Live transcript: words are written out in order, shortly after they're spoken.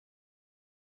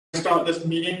start this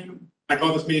meeting. I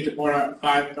call this meeting to order at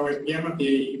 5:00 p.m. of the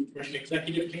Youth Commission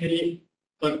Executive Committee.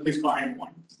 Clerk, please call item 1.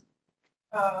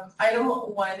 Item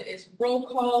 1 is roll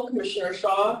call. Commissioner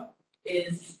Shaw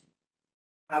is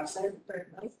absent.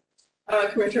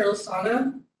 Commissioner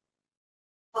Lasana.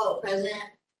 Present.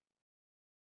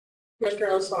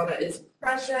 Commissioner Lasana is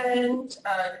present.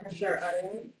 Commissioner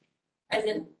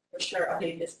Uding. Commissioner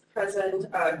Uding is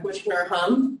present. Commissioner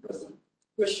Hum.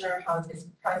 Commissioner Hum is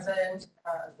present.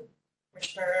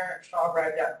 Commissioner Shaw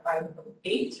arrived at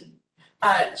 5:08.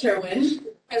 Chair Wynn.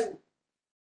 Present.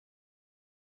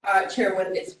 Chair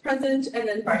Wynn is present, and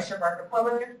then Vice Chair Barker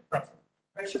Plummer. Present.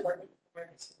 Vice Chair Barker Plummer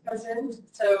is present.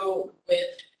 So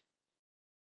with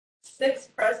 6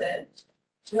 present,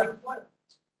 you have 1.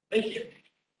 Thank you.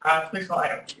 Please call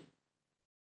item 2.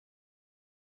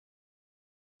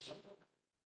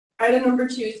 Item number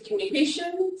 2 is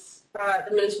communications.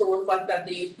 The minutes will reflect that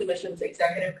the Youth Commission's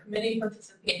Executive Committee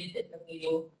participated in the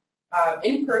meeting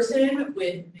in person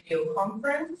with video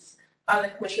conference. The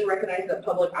Commission recognized that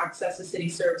public access to city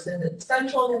services is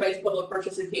essential and invites public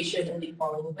participation in the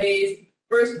following ways.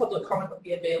 First, public comment will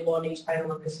be available on each item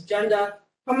on this agenda.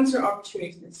 Comments or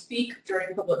opportunities to speak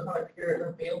during public comment period are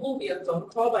available via phone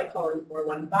call by calling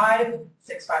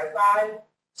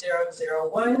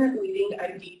 415-655-001, leading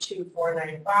ID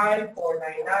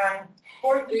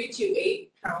 2495-499-4328,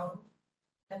 pound,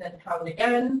 and then pound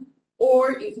again.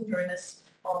 Or you can join us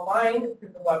online through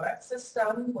the WebEx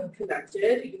system. When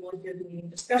connected, you will hear the meeting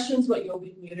discussions, but you'll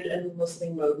be muted and in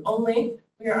listening mode only.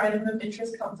 When your item of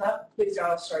interest comes up, please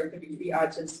dial *33 to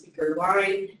add to the speaker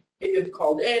line. If you've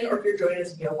called in or if you're joining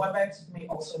us via WebEx, you may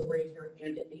also raise your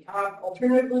hand in the app.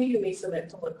 Alternatively, you may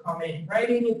submit public comment in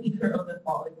writing in either of the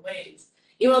following ways.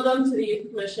 Email them to the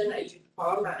Youth Commission at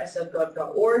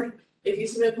youthcom@sfgov.org. If you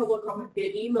submit public comment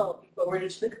via email, it will be forwarded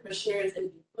to the commissioners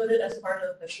and be included as part of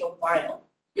the official file.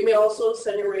 You may also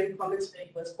send your written comments via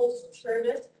U.S. Postal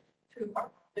Service to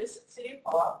our office at City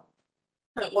Hall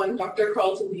at 1 Dr.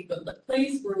 Carlton B. Goodlett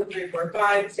Place, room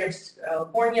 345, San Francisco,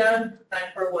 California,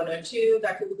 94102.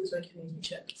 That concludes my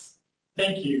communications.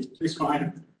 Thank you. Please call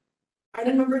item 3.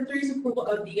 Item number 3 is approval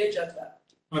of the agenda.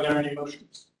 Are there any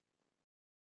motions?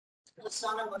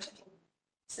 Lasana motion.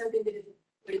 Seconded.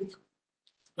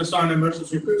 Lasana motion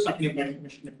to approve, seconded by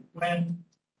Commissioner Wynn.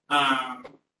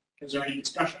 Is there any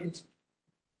discussions?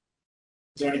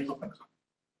 Is there any public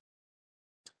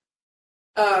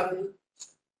comment?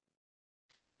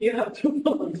 You have to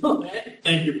public comment.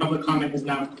 Thank you. Public comment is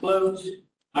now closed.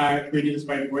 Can we do this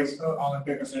by voice vote? All in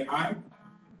favor say aye.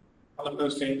 All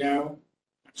opposed say no.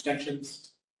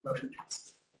 Abstentions. Motion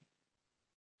passes.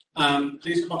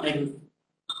 Please call item.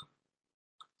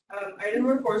 Item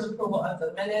number 4 is approval of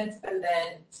the minutes, and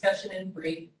then discussion and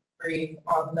brief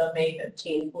on the May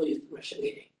 15th full Youth Commission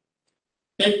meeting.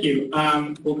 Thank you.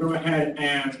 We'll go ahead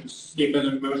and give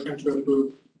a motion to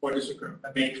approve or disapprove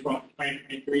the May 12th,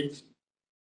 2023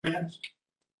 minutes.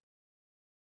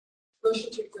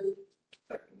 Motion to approve.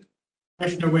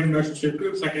 Commissioner Wynn motion to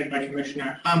approve, seconded by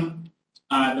Commissioner Hum.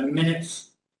 The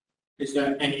minutes, is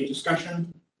there any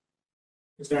discussion?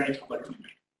 Is there any public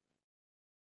comment?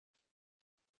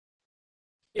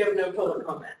 You have no public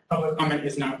comment. Public comment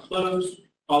is now closed.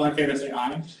 All in favor say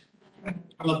aye.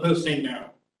 All opposed say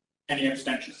no. Any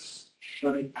abstentions?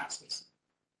 Voting passes.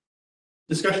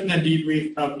 Discussion and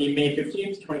debrief of the May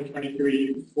 15th,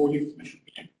 2023 full Youth Commission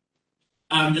meeting.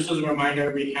 Just as a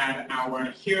reminder, we had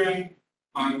our hearing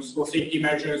on school safety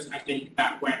measures. I think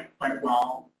that went quite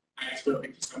well. I spoke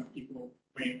to some people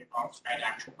waiting alongside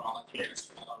actual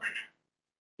volunteers all right now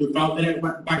who felt that it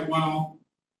went quite well.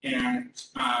 And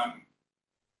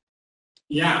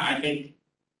yeah, I think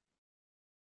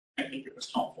it was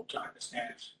helpful to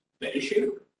understand the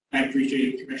issue. I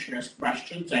appreciate the commissioner's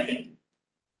questions. I think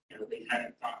we kind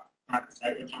of got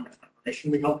excited how much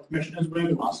preparation we helped commissioners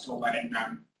with while still letting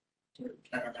them do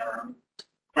kind of their own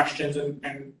questions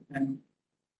and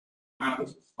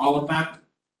all of that.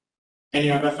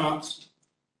 Any other thoughts?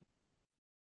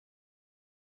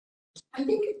 I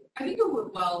think it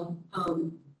went well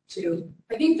too.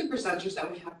 I think the presenters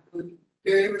that we have were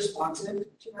very responsive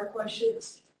to our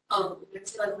questions.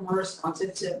 It's like more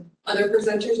responsive to other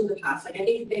presenters in the past. Like I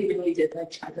think they really did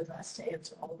try their best to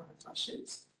answer all of our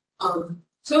questions.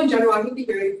 So in general, I think the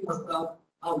hearing went well.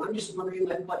 I'm just wondering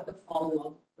what the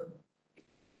follow-up.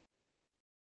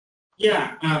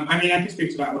 Yeah, I mean, I can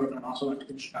speak to that a little bit. Also, let the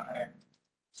commissioner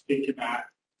speak to that.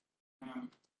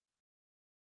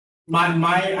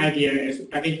 My idea is,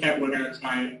 I think that we're going to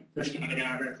try, Commissioner and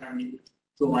I are going to try and meet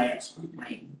July at some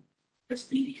point this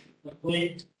week,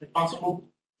 hopefully, if possible,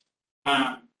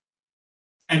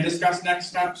 and discuss next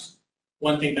steps.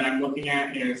 one thing that I'm looking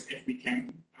at is if we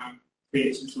can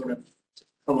create some sort of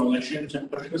coalition to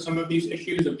push for some of these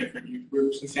issues of different youth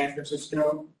groups in San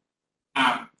Francisco.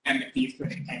 And if the youth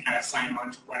commission can kind of sign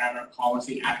on to whatever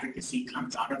policy advocacy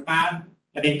comes out of that,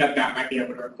 I think that might be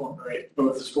able to incorporate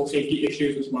both the school safety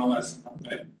issues as well as some of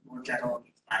the more general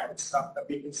youth violence stuff that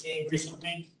we've been seeing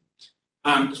recently.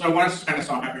 So I want us to kind of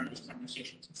start having these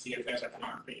conversations and see if there's a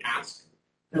concrete ask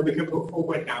that we can put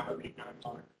forward now that we've got a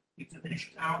lot of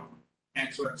information out,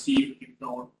 and sort of see if we can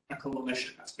build a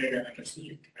coalition that's bigger than just the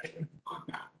youth commission on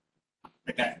that.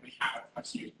 But definitely have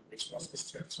us use the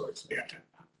resources to sort of spearhead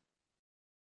that.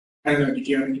 I don't know, did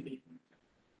you have anything?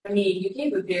 I mean, you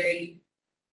gave a very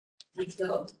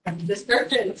detailed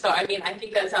description, so I mean, I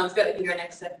think that sounds good. I think our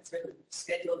next step is really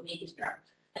schedule a meeting to start.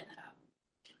 And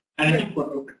I think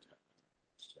we're open to it.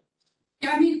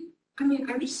 Yeah, I mean,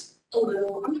 I'm just I'm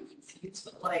not confused,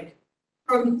 but like,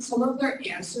 from some of their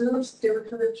answers, they were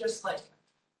kind of just like,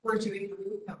 we're doing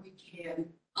everything that we can.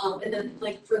 And then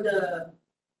like for the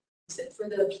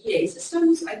PA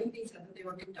systems, I think they said that they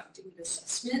were conducting an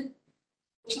assessment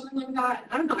or something like that.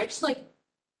 I don't know, I just like,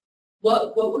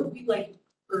 what would we like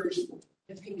urge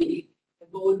the committee? Like,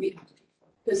 what would we have to do?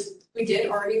 Because we did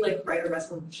already like write a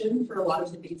resolution for a lot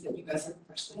of the things that you guys have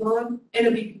questioned on in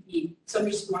a BPP. So I'm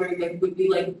just wondering, like, would we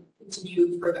like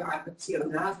continue further advocacy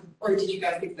on that, or did you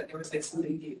guys think that there was like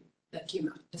something new that came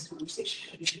out of this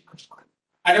conversation that we should push on?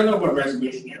 I don't know what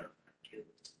resolution you're referring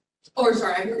to. Or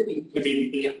sorry, I heard the The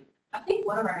BBB. I think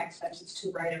one of our next steps is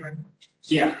to write a resolution.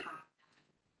 Yeah.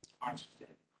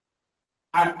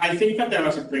 I think that there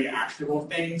are some pretty actionable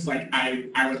things. Like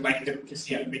I would like to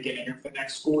see at the beginning of the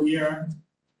next school year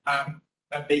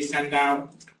that they send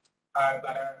out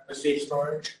letter for safe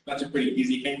storage. That's a pretty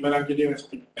easy thing for them to do. It's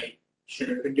something that they should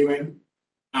have been doing.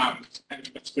 And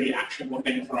it's a pretty actionable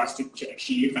thing for us to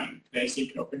achieve, and they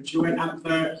seemed open to it at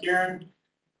the hearing.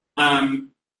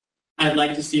 I'd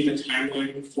like to see the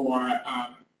timeline for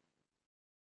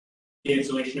the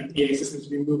installation of PA systems to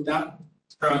be moved up.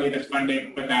 Currently, the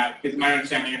funding for that is my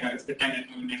understanding that it's dependent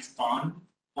on the next bond.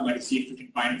 I'd like to see if we can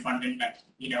find funding that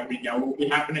we know will be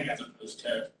happening, as opposed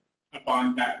to a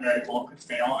bond that very well could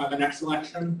fail at the next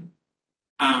election.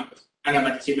 And I'd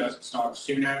like to see those installed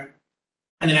sooner.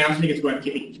 And then I also think it's worth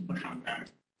keeping to push on them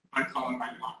on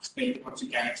Columbine locks. They once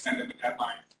again extended the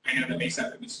deadline. I know that they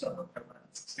said that this still requires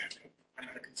extension. One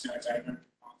of the concerns I remember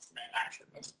from action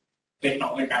was they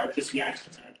felt like that was just the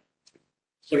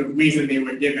sort of reason they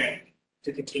were giving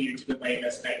to continue to delay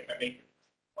this thing that they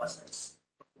process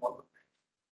before.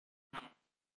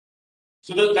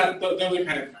 So those are kind of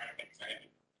minor things I think.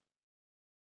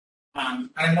 And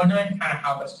I'm wondering kind of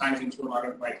how this ties into a lot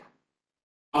of like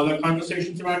other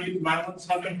conversations around youth violence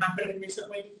have been happening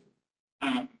recently.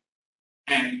 And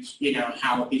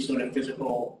how the sort of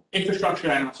physical infrastructure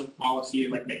and also policy,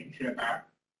 like making sure that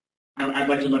I'd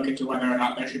like to look into whether or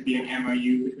not there should be an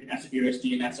MOU between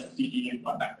SFUSD and SFDD and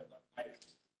what that could look like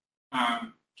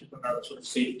to promote sort of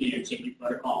safety and safety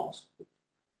protocols.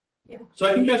 Yeah. So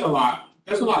I think there's a lot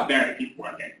there to keep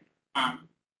working. Yeah.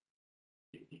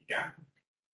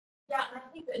 Yeah, and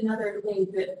I think another thing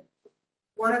that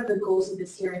one of the goals of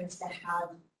this hearing is to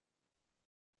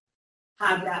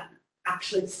have that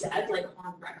actually said, like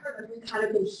on record. Like we've kind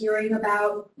of been hearing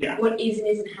about what is and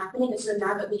isn't happening, and so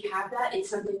now that we have that, it's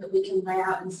something that we can lay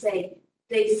out and say.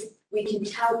 We can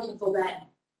tell people that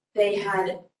they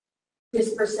had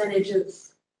this percentage of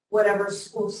whatever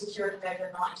school security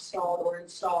measure not installed or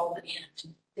installed,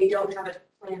 and they don't have a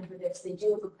plan for this. They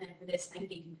do have a plan for this. I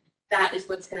think that is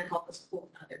what's going to help us pull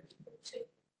other people too.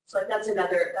 So like that's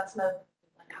another one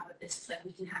out of this. It's like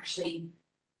we can actually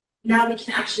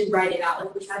write it out.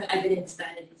 Like we have evidence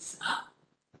that it's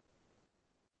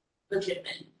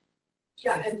legitimate.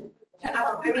 Yeah, and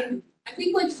I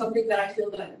think like something that I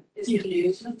feel that is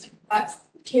new that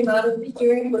came out of the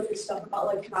hearing was the stuff about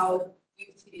like how you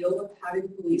feel with having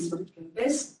police on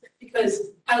campus,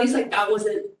 because at least like that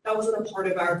wasn't a part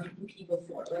of our PPP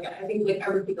before. Like I think like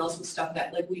everything else was stuff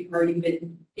that like we've already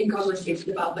been in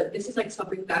conversation about, but this is like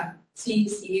something that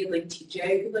CEC and like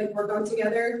TJ could like work on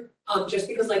together. Just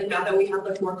because like now that we have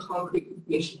like more concrete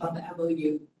information about the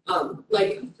MOU,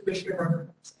 like Commissioner Barber,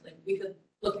 like we could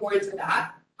look more into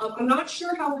that. I'm not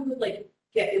sure how we would like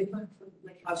get input from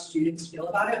like how students feel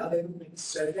about it other than like a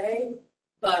survey,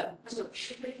 but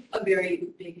a very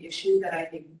big issue that I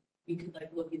think we could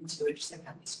like look into and just like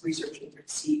at least research and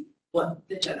see what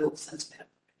the general sentiment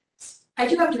is. I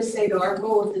do have to say though, our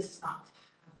goal with this is not.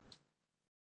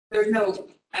 There's no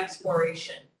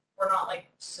exploration. We're not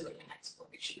like pursuing an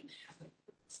exploration.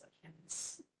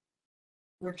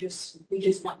 We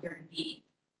just want there to be.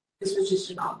 This was just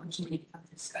an opportunity to have a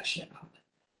discussion about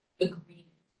it. agree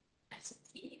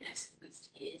SFP and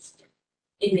SFP is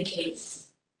in the case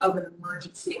of an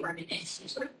emergency or an issue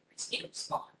sort of risky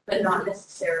response, but not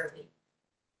necessarily.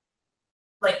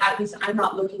 Like at least I'm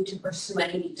not looking to pursue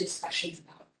any discussions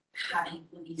about having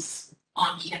police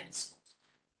on campus.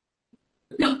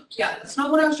 No, yeah, that's not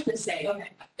what I was trying to say.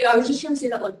 Okay. I was just trying to say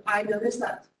that, like, I noticed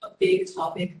that a big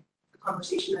topic, the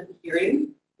conversation at the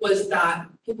hearing, was that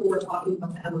people were talking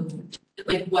about the MOU, and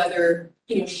like whether,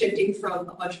 shifting from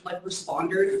a bunch of like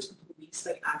responders to police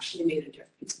like actually made a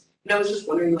difference. And I was just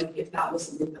wondering like if that was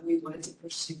something that we wanted to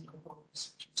pursue.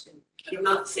 And I'm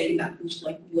not saying that we should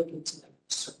like look into like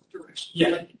a certain direction, Yeah.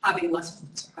 like having less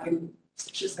police or having, it's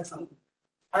just like something.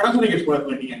 I also think it's worth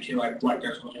looking into like what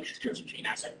those relationships between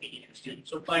SFPD and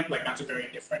students look like. Like that's a very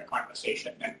different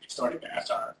conversation than starting the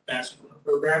SRS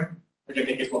program, which I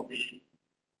think is what we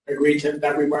agreed to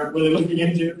that we weren't really looking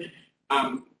into.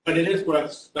 But it is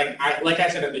worth like I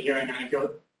said at the hearing, and I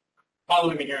feel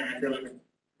following the hearing, I feel like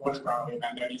more strongly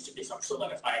that there needs to be some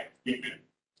solidified agreement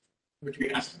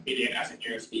between SFPD and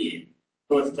SNUSD,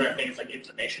 both for things like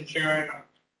information sharing,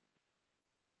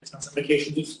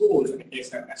 specifications of schools in the case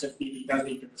that SFPD does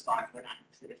need to respond to an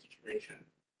active situation,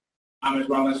 as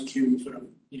well as to sort of,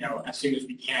 as soon as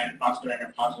we can, fostering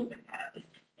a positive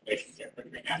relationship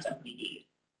between SFPD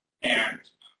and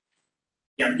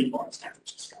young people in San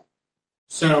Francisco.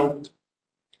 So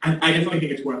I definitely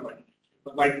think it's worth looking into.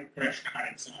 But like Commissioner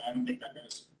Harding said, I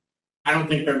don't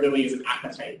think there really is an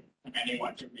appetite of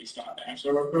anyone to restart the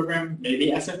SRO program.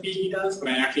 Maybe SFPD does, but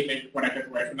I actually think what I took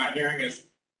away from that hearing is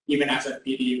even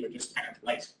SFPD would just kind of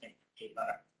like something on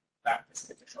paper that this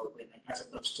official agreement as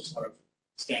opposed to sort of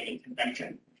standing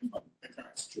convention in what the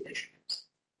current situation is.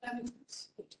 That makes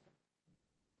sense.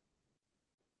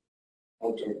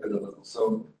 I'll jump in a little.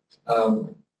 So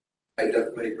I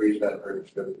definitely agree that there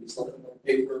should be something on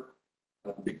paper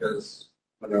because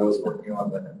when I was working on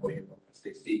the MOU from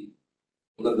SAC,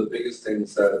 one of the biggest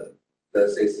things that the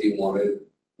SAC wanted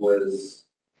was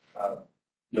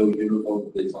no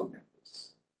uniform police on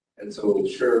campus. And so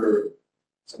sure,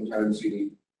 sometimes you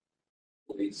need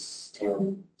police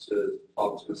to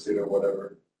talk to a student or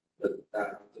whatever, but that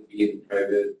has to be in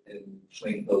private in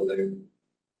plain clothing.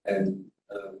 And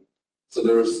so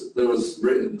there was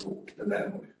written in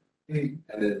that way. Mm.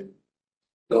 And then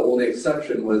the only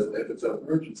exception was if it's an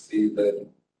emergency, then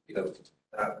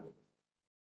that.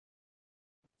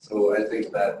 So I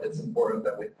think that it's important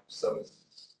that we have some.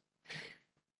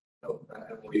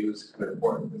 That MOU is kind of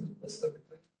important because it lists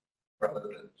everything rather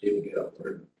than giving it up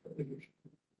for.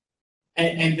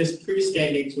 And this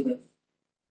freestanding sort of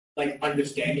like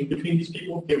understanding between these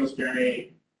people feels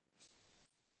very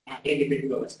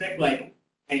individualistic. Like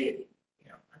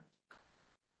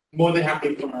more than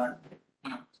happy for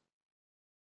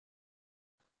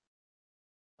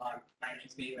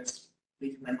his name is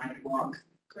leaving my mind blank.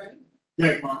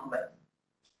 Greg Mark, right.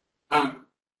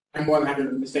 I'm more than happy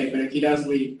to say, but if he does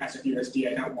leave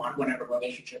SFUSD, I don't want whatever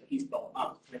relationship he's built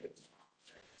up with it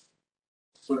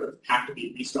sort of have to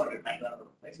be restarted by other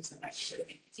places, and I should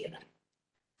see that.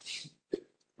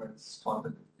 It's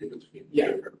common between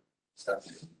different stuff.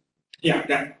 Yeah,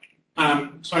 definitely.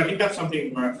 So I think that's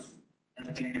something worth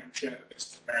looking at.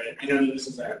 I know that this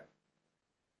is a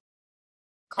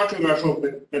controversial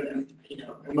but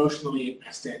emotionally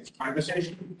invested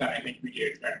conversation that I think we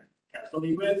do very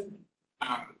carefully with.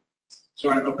 So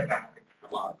I'm open to having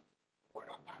a lot of support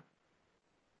on that.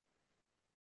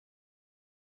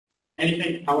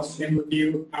 Anything else in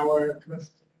review our commission?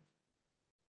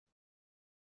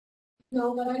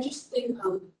 No, but I just think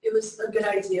it was a good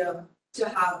idea to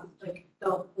have like the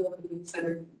whole meeting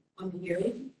center on the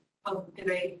hearing. And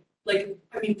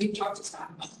we've talked to staff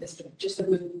about this, but just a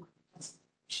move.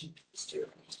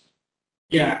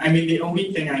 Yeah, I mean, the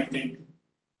only thing I think,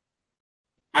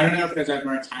 I don't know if there's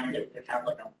ever a time that we could have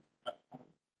like a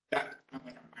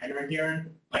minor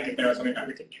hearing, like if there was something that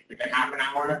we could do within half an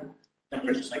hour, that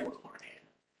we're just like recording.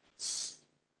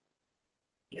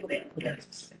 We have a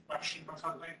specific question or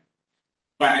something.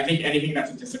 But I think anything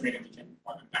that's anticipated to take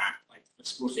more than that, like the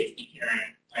school safety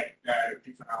hearing, like the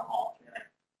juvenile hall hearing,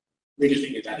 we just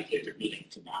need to dedicate a meeting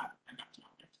to that and that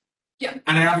topic. Yeah.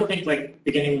 And I also think like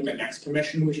beginning with the next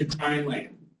commission, we should try and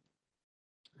like,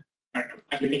 I don't know,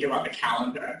 as we think about the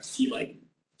calendar, see like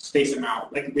space them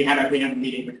out. Like we had a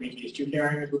meeting between these two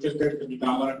hearings, which is good because we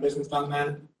got a lot of business done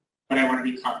then. But I want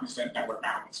to be cognizant that we're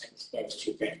balancing those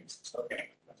two things. So okay.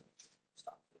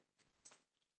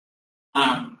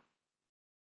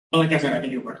 But like I said, I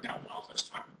think it worked out well this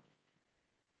time.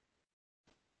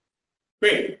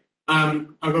 Great. I'll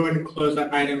go ahead and close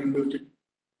that item and move to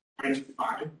item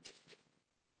 5.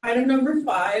 Item number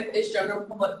 5 is general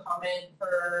public comment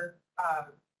for,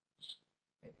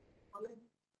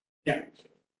 Yeah.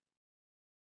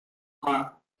 oh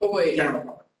wait, General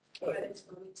public.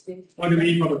 What do we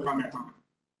need public comment on?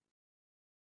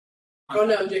 oh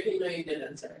no, JP, no, you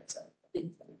didn't, sorry.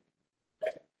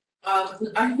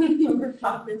 Item number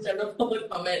 5 is general public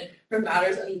comment for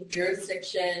matters under the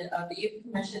jurisdiction of the Youth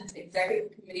Commission's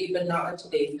Executive Committee, but not on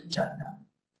today's agenda.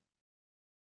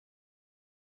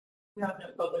 We have no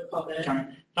public comment. Okay.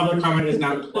 Public comment is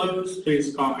now closed.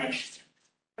 Please call item.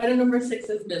 Item number 6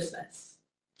 is business.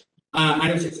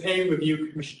 Item 6A, review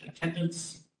commission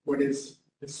attendance. What is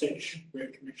the sitch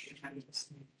with commission attendance?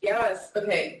 Yes,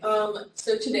 okay.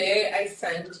 So today I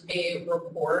sent a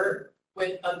report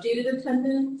with updated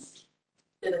attendance.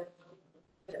 Yeah.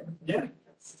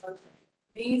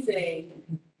 Amazing.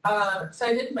 So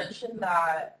I did mention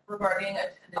that regarding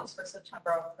attendance for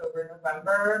September, October,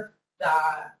 November,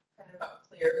 that kind of got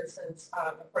cleared since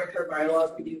according to our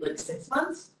bylaws, we do like 6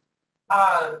 months.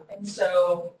 And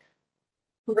so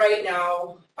right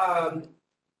now,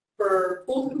 for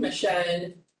full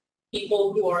commission,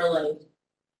 people who are like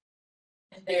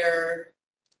in their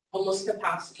almost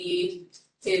capacity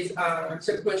is,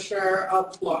 so Commissioner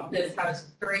Loftus has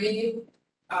 3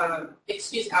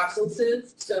 excused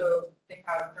absences, so they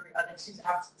have 3 unexcused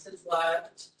absences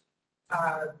left.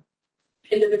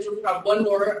 Individuals who have one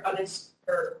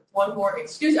more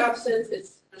excused absence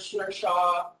is Commissioner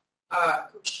Shaw,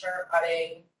 Commissioner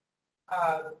Utting,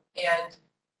 and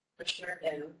Commissioner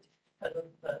in because of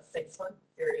the 6-month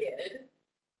period.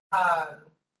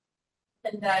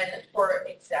 And then for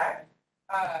exec,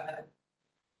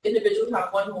 individuals who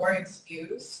have one more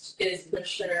excused is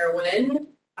Commissioner Nguyen,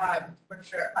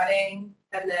 Commissioner Utting,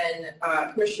 and then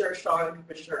Commissioner Shaw and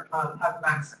Commissioner have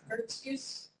max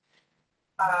excuse.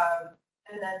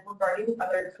 And then regarding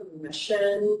other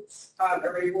commissions,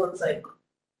 everyone's like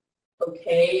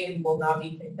okay and will not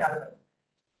be kicked out of it.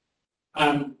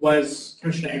 Was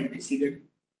Commissioner Avery seated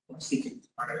or seated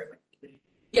part of it?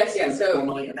 Yes, yeah. So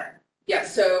Formally or not? yeah,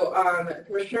 so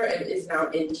Commissioner is now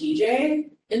in TJ,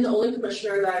 and the only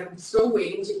commissioner that I'm still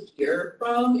waiting to hear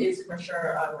from is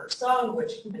Commissioner Sung,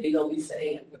 which committee they'll be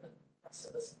sitting in with the rest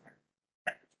of the summer.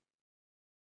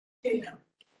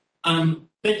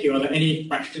 Thank you. Are there any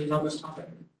questions on this topic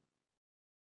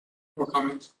or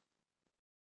comments?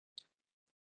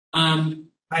 Item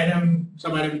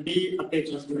B,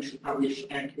 updates on commission outreach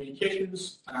and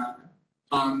communications.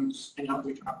 Any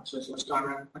outreach officers, let's go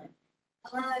around.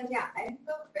 Yeah, I can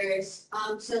go first.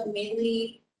 So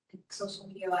mainly social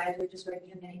media wise, we're just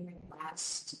working on getting like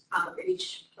last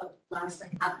outreach posts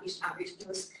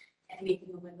and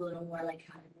making them a little more like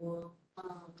accountable.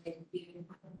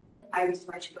 I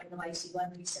researched going to YC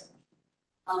one recently.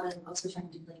 And I'm also trying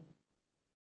to do like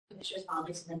commissioners'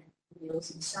 policies and then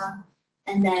reels and stuff.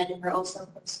 And then we're also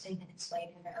posting and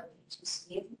explaining our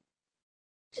OHTC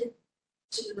to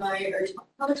my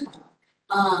public channel.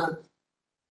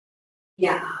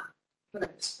 Yeah. And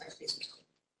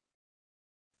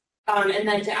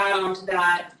then to add on to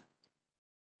that,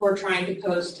 we're trying to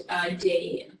post a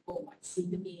day in full YC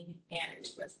meeting and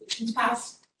resolutions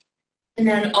passed. And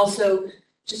then also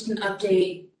just an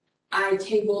update, I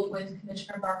tabled with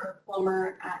Commissioner Barker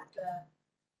Plummer at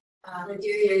the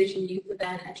Deary Asian Youth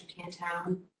event at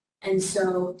Japantown. And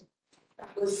so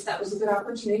that was a good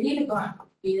opportunity to go out in the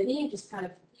community and just kind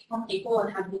of help people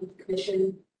and have the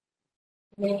commission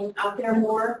name out there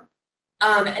more.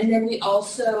 And then we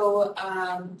also,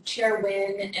 Chair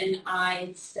Wynn and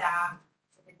I staff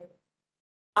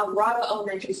Alrata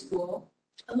Elementary School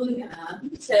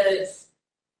to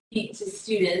speak to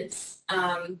students.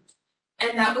 And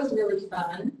that was really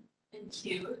fun and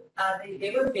cute.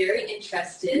 They were very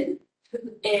interested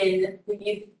in the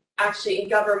youth, actually in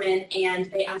government,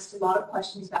 and they asked a lot of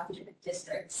questions about the different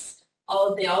districts.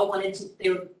 They all wanted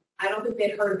to, I don't think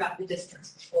they'd heard about the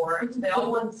districts before. So they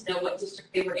all wanted to know what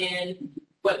district they were in,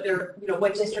 what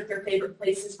district their favorite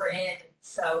places were in.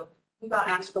 So we got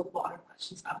asked a lot of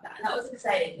questions about that. And that was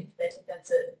exciting. I think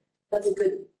that's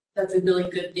a really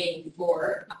good thing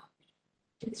for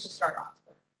kids to start off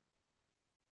with.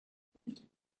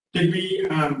 Did we,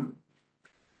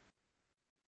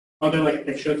 are there like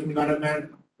pictures from that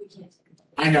event? We can't take it.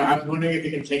 I know, I was wondering if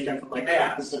you can take them from like the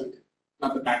episode,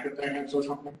 not the back of their heads or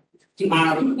something.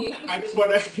 I just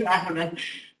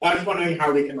was wondering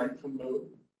how we can like promote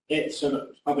it so that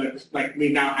others, like we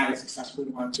now had a successful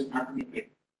one, so how can we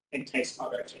like entice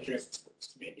other teachers to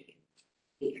maybe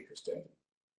be interested?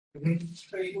 So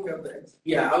you can go first.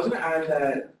 Yeah, I was going to add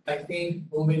that I think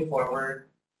moving forward,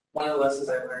 one of the lessons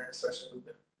I learned, especially with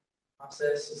the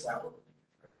process, is that we're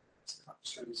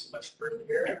so much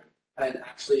earlier. and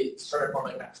actually started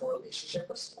forming an actual relationship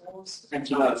with schools. And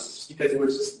Because it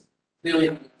was just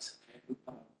really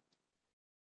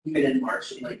even in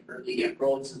March and like early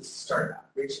April to start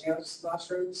reaching out to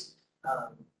classrooms.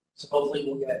 So hopefully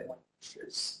we'll get one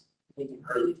pictures maybe in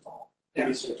early fall.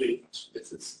 Maybe so doing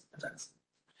visits events.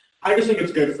 I just think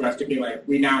it's good for us to be like,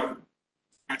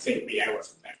 I say we, I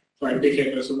wasn't there, so I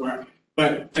appreciate this work.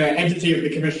 But the entity of the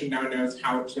commission now knows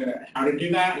how to do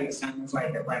that, and it sounds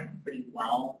like it went pretty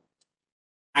well.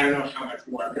 I don't know how much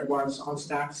work it was on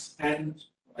staff's end.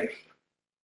 Like,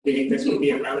 do you think this would be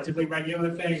a relatively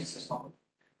regular thing?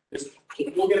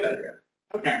 We'll get better.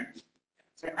 Okay.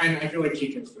 So, and I feel like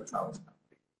teachers would tell us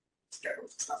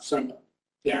schedules and stuff. So,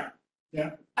 yeah.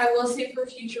 I will say for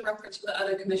future reference for the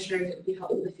other commissioners, it would be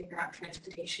helpful to figure out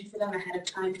transportation for them ahead of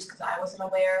time, just because I wasn't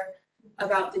aware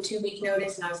about the 2-week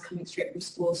notice and I was coming straight from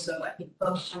school. So I think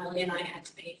both Emily and I had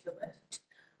to pay for Lyft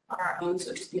on our own.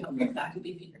 So just be helpful if that could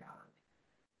be figured out.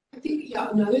 I think, yeah,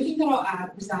 another thing that I'll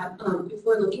add is that if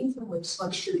we're looking for ways to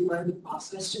like streamline the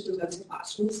process to present to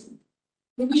classrooms,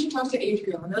 maybe we should talk to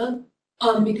Adriana,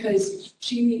 because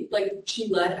she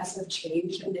led SF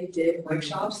Change and they did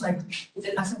workshops like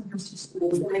within SF University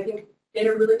schools, and I think they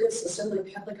had a really good system. Like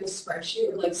they had like a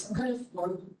spreadsheet or like some kind of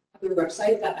form on their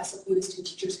website that SF University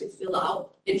teachers could fill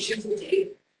out and choose a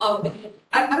date. I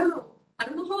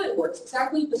don't know how it works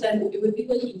exactly, but then it would be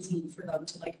like easy for them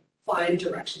to like find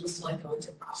directions to like go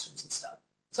into classrooms and stuff.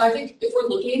 So I think if we're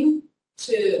looking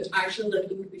to actually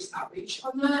like increase outreach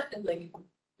on that and like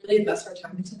really invest our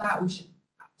time into that, we should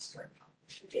start.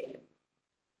 I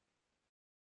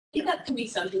think that could be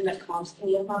something that comms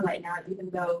can work on right now, even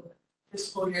though the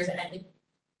school year's ending.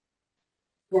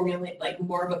 Formulate like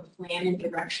more of a plan and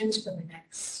directions for the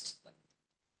next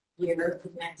year, for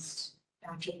the next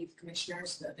batch of youth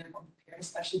commissioners, so that they're more prepared,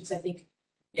 especially because I think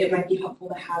it might be helpful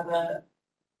to have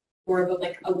more of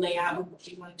a layout of what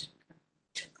you want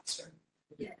to concern.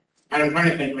 Yeah. And I'm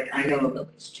trying to think, like, I know of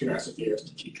at least 2 SFUs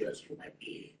to teachers who might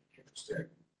be interested.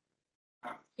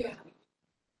 Yeah.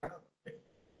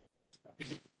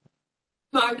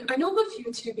 No, I know of a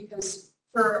few too, because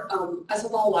for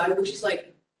SFLY, which is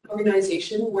like an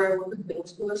organization where I work with middle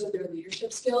schoolers with their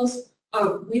leadership skills,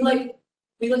 we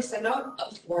send out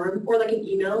a form or like an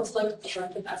email to like a bunch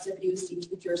of SFUSD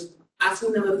teachers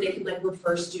asking them if they could like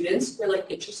refer students who are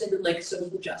like interested in like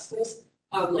social justice,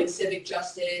 like civic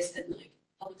justice and like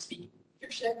public speaking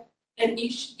leadership. And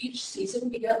each season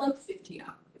we get like 50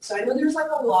 applicants. So I know there's like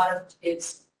a lot of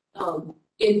kids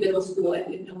in middle school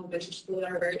and in elementary school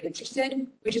that are very interested.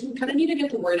 We just kind of need to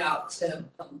get the word out to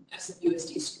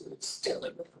SFUSD schools to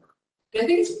like refer. And I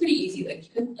think it's pretty easy. Like you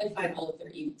can like find all of their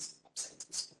emails and websites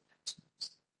and stuff.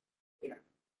 Yeah.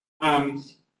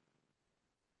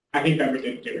 I think that we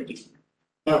did do a decent.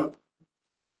 So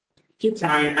keep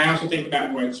trying. I also think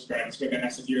that would spread within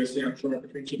SFUSD, I'm sure,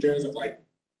 between teachers of like,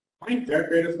 my 3rd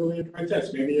graders will enjoy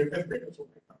this. Maybe your 5th graders will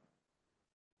pick up.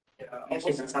 I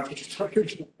think that's how teachers talk to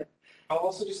each other. I'll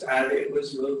also just add, it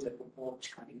was really difficult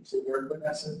trying to work with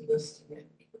SFUS to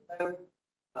meet with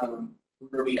them.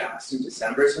 Where we asked in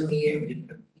December to meet, we didn't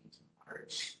meet in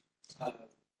March.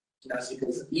 That's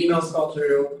because emails fell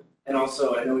through, and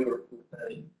also I know we worked with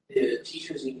the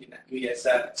teachers union at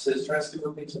UESF to try to do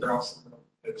something, so they're also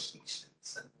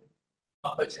negotiations and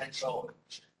a potential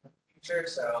future.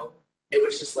 So it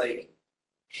was just like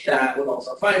that with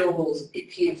also finals,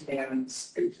 AP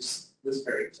exams, it just was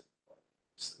very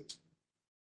difficult.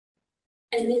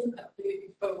 And then,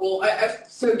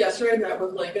 so yesterday I met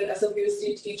with like an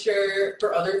SFUSD teacher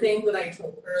for other things, and I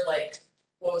told her like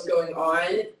what was going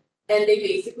on, and they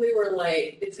basically were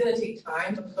like, it's going to take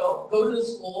time to go to the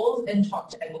schools and talk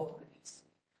to anyone,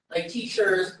 like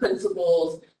teachers,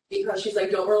 principals, because she's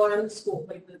like, don't rely on the school,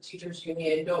 like the teachers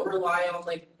union, don't rely on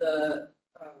like the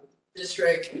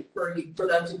district for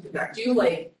them to connect you,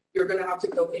 like you're going to have to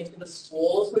go into the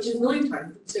schools, which is really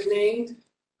time consuming.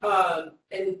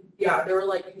 And yeah, they were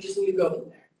like, you just need to go in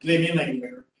there. Do they mean like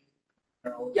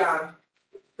Yeah.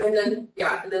 And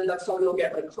then that's how you'll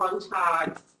get like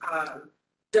contacts.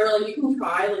 They're like, you can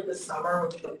try like the summer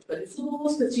with like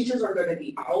principals because teachers are going to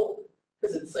be out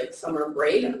because it's like summer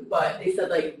break, but they said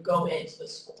like go into the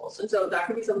schools. And so that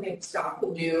could be something staff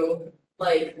can do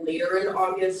like later in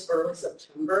August, early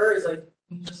September is like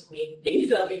we just make things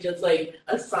that we just like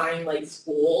assign like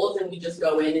schools and we just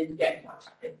go in and get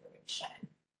contact information.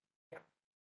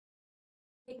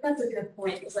 I think that's a good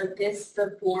point, because like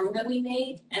the form that we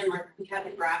made, and like we have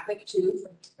a graphic too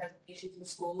for presentations in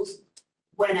schools,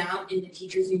 went out in the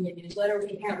teachers union newsletter.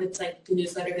 We have it's like the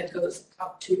newsletter that goes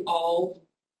out to all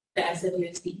the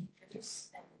SFUSD teachers.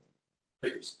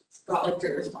 It's got like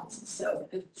 3 responses, so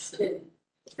it's good.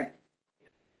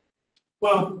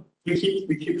 Well, we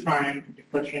keep trying, we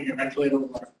keep pushing, eventually it'll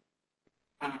work.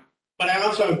 But I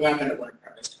also am glad that it worked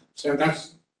out this time. So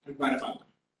I'm glad about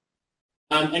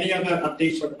that. Any other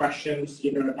updates or questions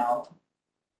either about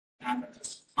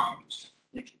this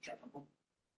general?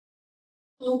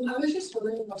 I was just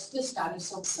wondering, what's the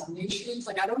status on Sunday streams?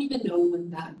 Like, I don't even know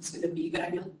when that's gonna be, but I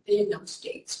know they announced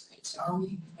dates, right? So are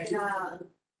we?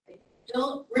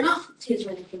 We're not too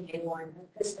ready for day one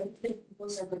because I think people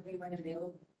said that they weren't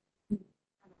available. I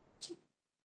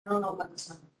don't know about this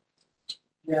one.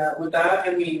 Yeah, with that,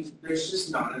 I mean, there's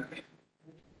just not a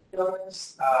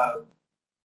notice.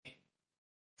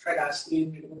 Tried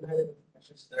asking people that it's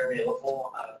just they're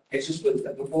available. It's just been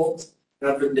difficult.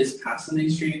 For this past Sunday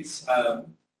streets,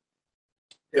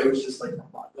 there was just like a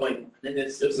lot going on, and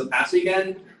it was the past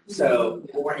weekend, so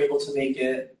we weren't able to make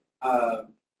it. I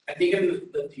think in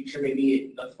the future,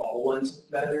 maybe the fall ones will be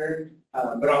better,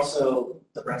 but also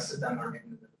the rest of them are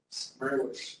in the summer,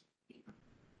 which,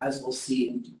 as we'll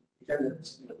see, there's going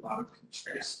to be a lot of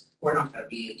constraints. We're not going to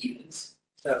be evens,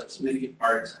 so it's really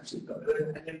hard to actually go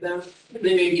to any of them. And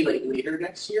then maybe like later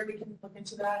next year we can look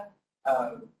into that.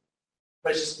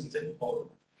 But it's just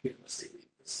difficult. At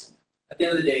the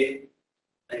end of the day,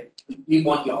 like we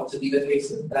want y'all to be the face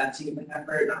of that team and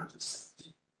effort, not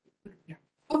just. Yeah.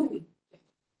 Okay.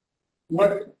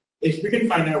 What if we can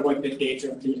find out what the dates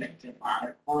of the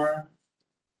July are?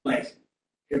 Like,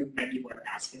 it might be worth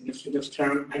asking this for this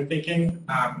term. I'm thinking,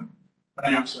 but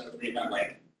I also agree that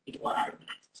like people are out of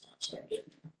stuff. So,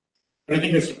 but I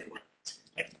think this would be worth.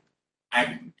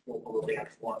 I will probably have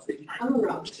 4 or 3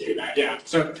 times to do that. Yeah,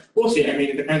 so we'll see. I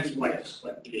mean, it depends what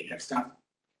the next stuff.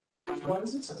 When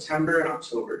is it? September and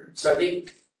October. So I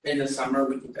think in the summer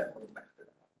we can definitely back it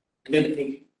up. And then I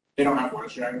think they don't have water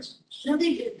dragons. No,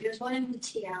 they do. There's one in the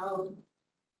TL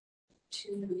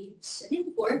 2 weeks. I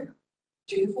think 4.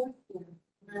 June 4th. Yeah.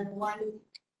 And then one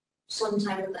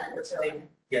sometime at the end of July.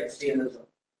 Yeah, it's the end of the.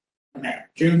 Okay,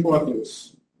 June 4th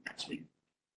is next week.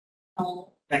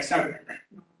 Oh. Next Saturday, right?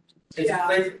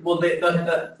 Well,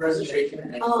 the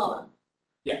registration. Oh.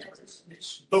 Yeah.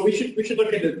 But we should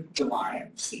look into July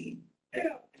and see.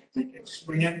 Yeah. I think it's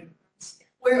spring in.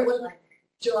 Where it was like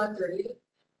July 30th.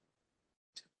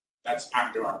 That's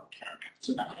after our caravan,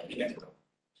 so that might be difficult.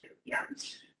 Yeah.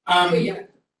 Yeah.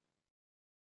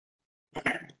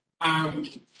 Okay.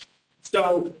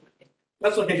 So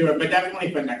let's look into it, but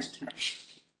definitely for next term.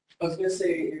 I was gonna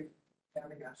say, if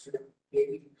counting after,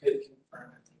 maybe you could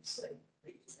confirm at least like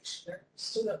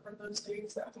so that for those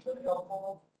days that are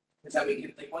available. Is that we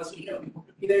can, like, once we know people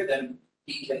could be there, then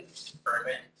we can confirm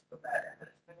it with that.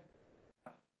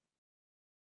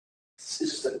 It's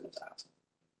just like that.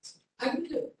 I can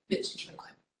do a bit to try.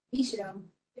 me too.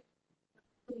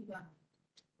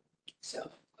 So,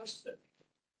 question.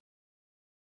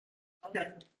 Okay.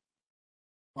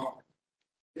 Well,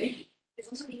 It's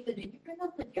also even in your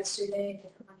up like yesterday.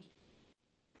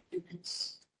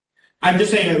 I'm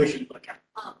just saying that we should look at it.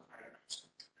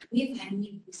 We've had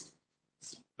meetings.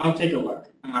 I'll take a look.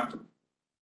 I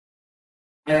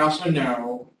also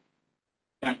know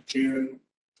that June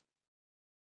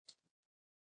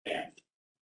 5th,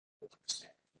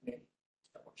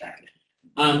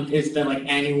 is the like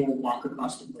annual walk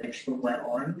across the bridge for Red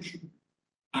Orange.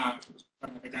 From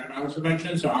the gun violence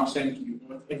prevention. So I'll send you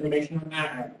both information on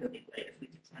that. And it would be great if we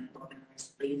could try and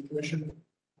organize the youth commission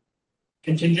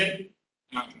contingent.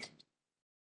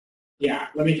 Yeah,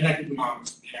 let me connect with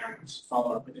moms and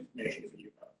follow up with information for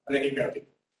you both. But I think that'll be.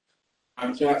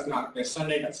 So that's not this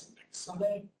Sunday, that's next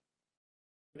Sunday.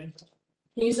 Can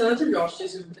you send it to Josh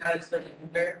just to add it to the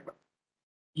calendar?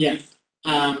 Yes.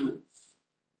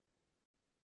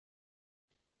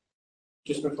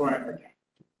 Just before I forget.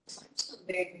 So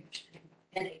very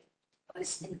headache. I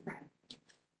was in front.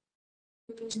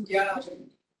 Yeah.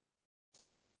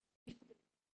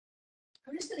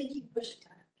 I'm just gonna keep pushing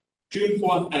time. June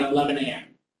 4th at 11 a.m.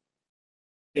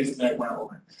 is the Red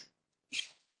Orange.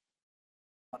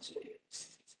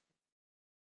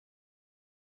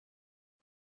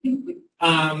 Can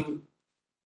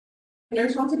I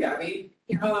respond to Gabby?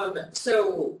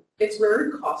 So it's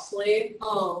very costly,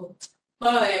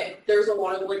 but there's a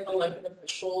lot of like elected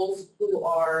officials who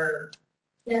are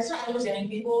That's what I was getting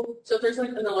people. So if there's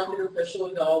like an elected official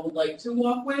we all would like to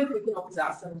walk with, we can always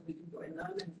ask them if we can join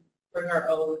them and bring our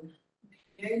own.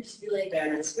 just be like,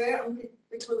 we're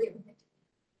totally open.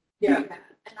 Yeah.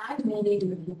 And I really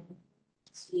do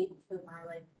speak for my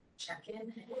like check-in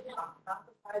and talk about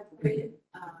the 5 grade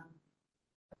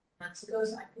months ago,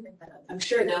 so I can bring that up. I'm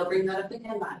sure they'll bring that up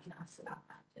again, but I can ask about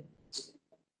that too.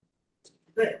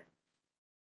 Great.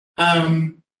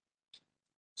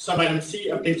 Sub-item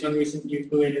C, updates on recent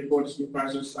youth-related board of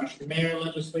supervisors / mayor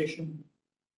legislation.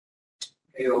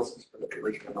 It also is for the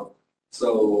original.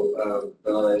 So,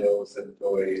 Bill and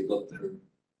Joy looked through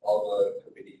all the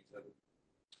committees and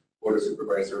board of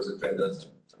supervisors agendas.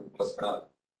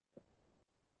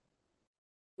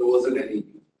 There wasn't any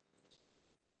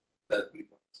that we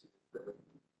want to for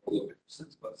a little bit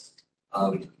since us.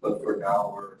 But for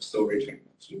now, we're still reaching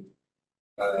out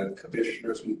to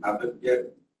commissioners who haven't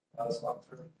yet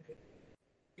sponsored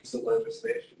a piece of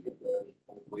legislation. And then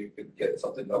hopefully we can get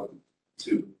something up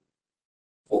to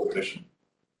full commission.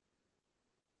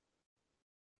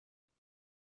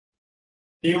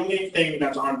 The only thing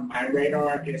that's on my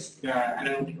radar is I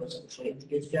don't think it was officially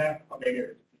introduced yet, or maybe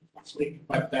last week,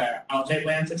 but the Altai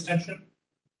lands extension.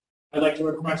 I'd like to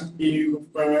request it be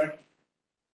referred.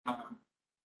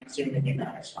 Assuming you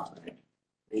guys have it.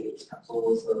 Meetings council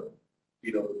was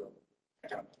you know, I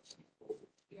don't know.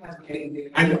 Yeah,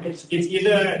 I know it's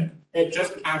either it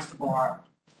just passed for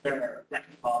the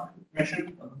record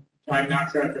commission, so I'm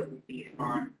not sure if it would be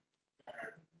on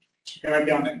it might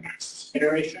be on the next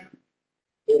iteration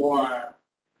or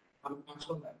I'm not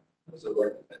sure that was a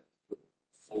recommend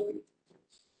fully.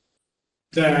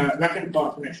 the record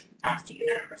law commission passed the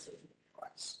unanimous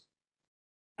request.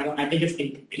 I think it's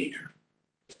in committee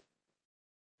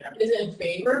now. Is it in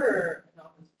favor or in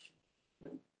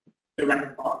opposition? The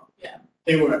record law. Yeah.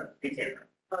 They were in favor.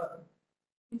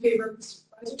 In favor of the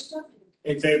supervisor stuff?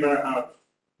 In favor of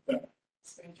the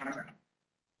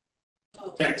Oh,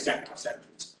 to extent of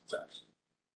sentence.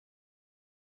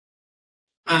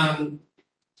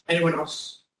 Anyone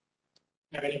else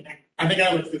have anything? I think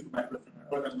I would do the microphone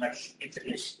or the next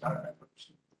introduce. I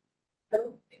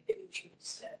don't think it would change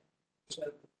set.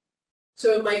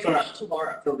 So it might come out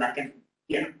tomorrow. For record.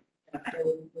 Yeah.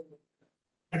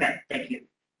 Okay, thank you.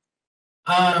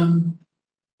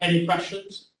 Any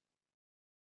questions?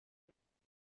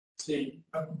 Let's see.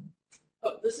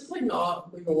 Oh, this is like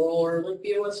not legal or like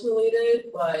BOS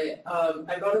related, but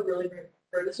I got a really great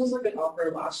offer. This was like an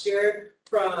offer last year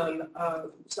from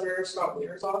Senator Scott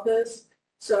Wiener's office.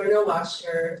 So I know last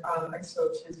year I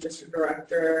spoke to his district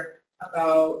director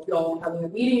about y'all having a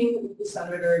meeting with the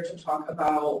senator to talk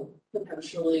about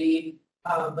potentially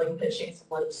like pitching some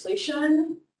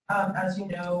legislation. As you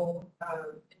know,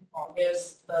 in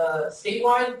August, the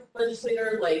statewide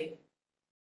legislator like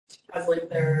has like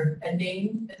their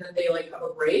ending and then they like have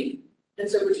a break. And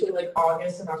so between like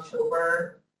August and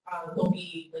October, they'll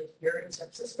be like here in San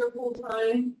Francisco full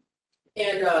time.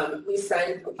 And we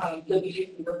sent the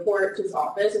meeting report to his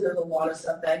office and there's a lot of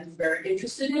stuff that he's very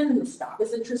interested in and the staff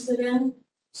is interested in.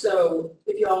 So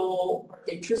if y'all are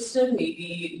interested,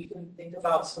 maybe you can think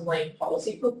about some like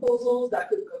policy proposals that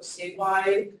could go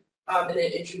statewide and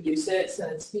then introduce it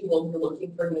since people are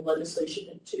looking for new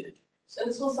legislation to. So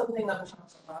this was something that was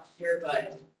talked about last year,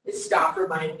 but it stopped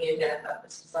reminding me again that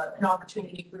this is an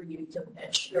opportunity for you to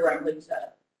pitch directly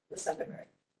to the secretary.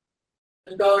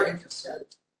 If y'all are interested.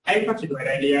 I think that's a great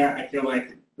idea. I feel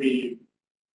like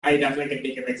I definitely can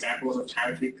think of examples of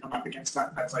times we've come up against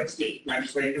stuff that's like state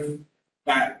legislation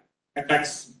that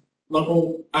affects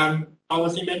local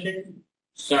policy making.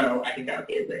 So I think that would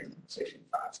be a great conversation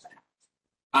for us to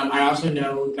have. I also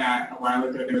know that a while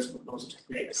ago there was a proposal to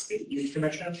create a state youth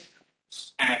commission.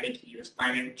 And I think he was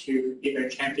planning to either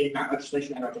champion that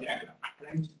legislation. I don't think it ended up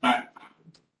happening, but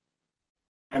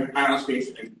I also be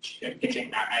interested in pitching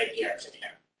that idea to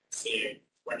him, see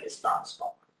what his thoughts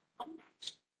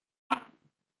are.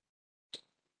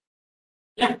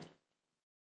 Yeah.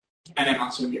 And then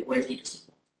also get ways we can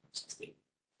support.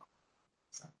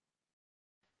 So,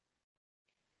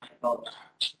 I felt that.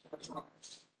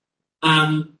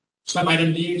 Some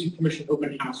item D is commission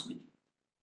open house meeting.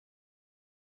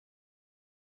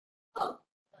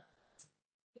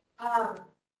 I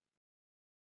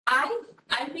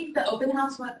think the open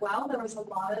house went well. There was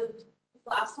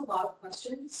people asked a lot of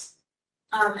questions.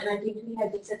 And I think we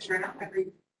had decent turnout.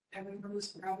 Everyone was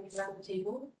probably around the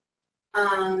table.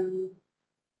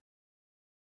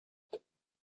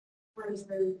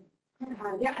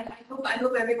 Yeah, I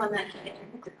hope everyone that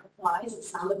applies. It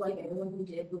sounded like everyone who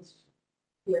did was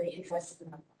really interested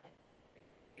in applying.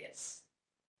 Yes.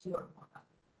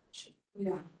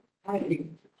 Yeah, I agree.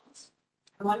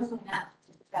 I want to point out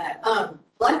that a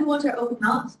lot of people went to our open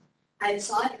house. I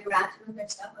saw it interacting with their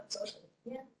stuff on social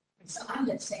media. So I'm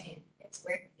just saying it's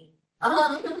weird to me.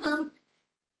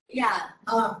 Yeah,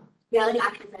 like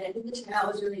actually said, I think the turnout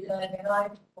was really good. There were a lot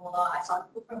of people. I saw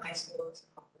people from high school.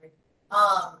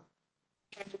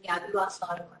 And yeah, we lost a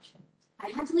lot of questions. I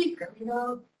had to leave early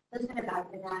though. That's kind of bad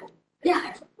for that. But yeah,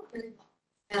 I took really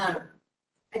well.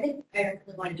 I think I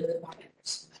really want to do the project for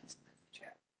semester.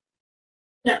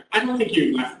 Yeah, I don't think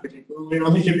you left particularly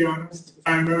early, to be honest, if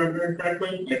I remember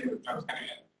correctly. Like, that was kind of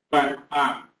it. But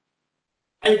I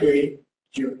agree.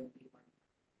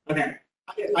 Okay,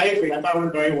 I agree. I thought it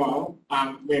went very well.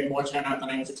 We had more turnout than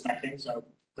I was expecting, so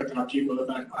good luck to you both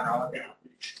on all of your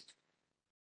outreach.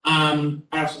 I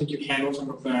also think you handled some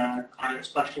of the audience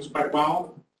questions quite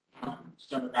well.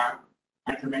 So that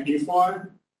I commend you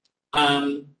for.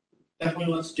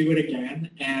 Definitely let's do it again.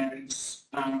 And,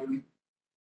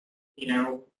 you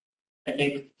know, I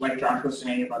think like Josh was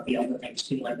saying about the other things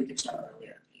too, like we could start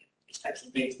earlier. These types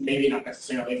of things, maybe not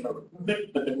necessarily for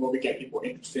recruitment, but the more we get people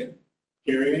interested,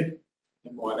 period,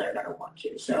 the more they're going to want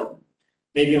to. So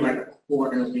maybe like a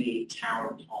quarterly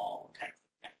town hall kind of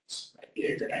things might be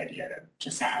a good idea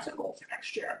to set as a goal for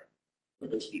next year for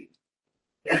those people.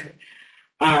 Yeah.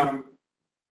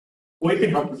 We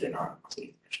can help with it on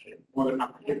more than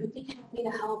not. I think I'm happy to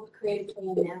help create a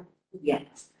plan now. Yeah.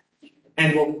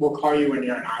 And we'll call you when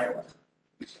you're in Iowa.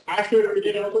 After we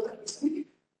get over this.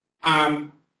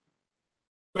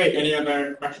 Great. Any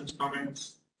other questions,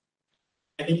 comments?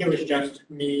 I think it was just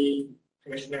me,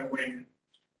 Commissioner Wing,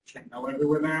 Commissioner Miller who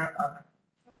were there.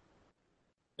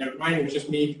 Never mind, it was just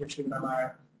me, Commissioner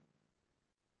Miller,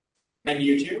 and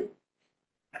you two.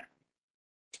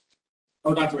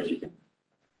 Oh, that's what you can.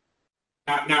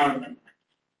 Now I remember.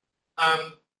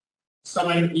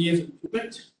 Summary E is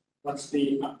improvement. What's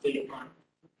the update on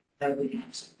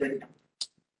breakdown?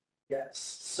 Yes,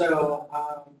 so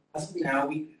as of now,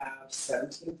 we have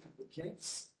 17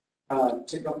 applicants.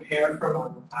 To compare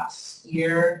from last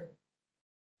year,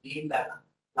 we met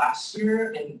last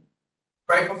year, and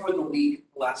right before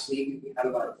last week, we had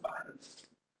about 5.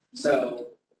 So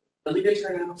really good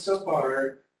turnout so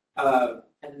far.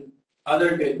 And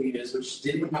other good news, which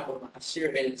didn't happen last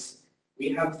year, is we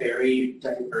have very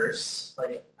diverse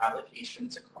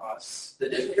applications across the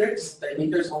districts. I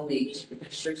think there's only 2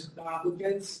 districts with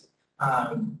applicants,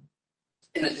 and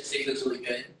I just think that's really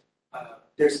good.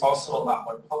 There's also a lot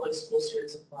more public school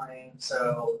students applying,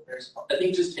 so there's, I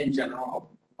think just in general,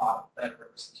 a lot better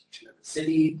representation of the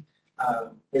city.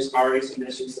 There's already some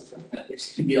districts that there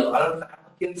seems to be a lot of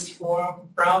applicants from,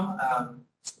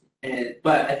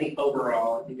 but I think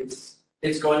overall, I think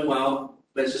it's going well,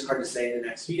 but it's just hard to say in the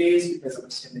next few days because I'm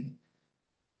assuming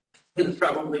it's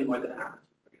probably more than half.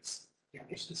 Yeah,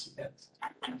 it's just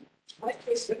Can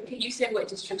you say what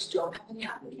districts don't have any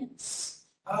applicants?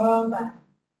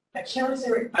 I can't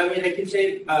say. I mean, I can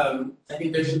say. I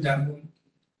think there should definitely,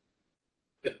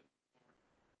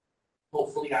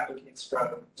 hopefully, applicants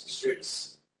from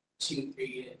districts 2,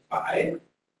 3, and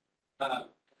 5.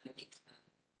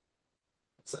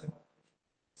 So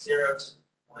 0 to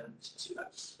 1 to 2.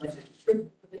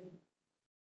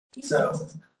 So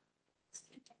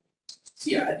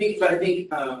yeah, I think.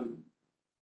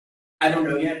 I don't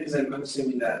know yet because I'm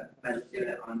assuming that I'm getting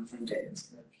it on from day. It's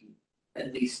going to be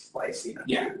at least twice.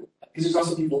 Yeah. Because there's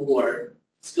also people who are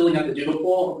filling out the doodle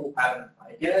poll who haven't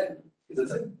applied yet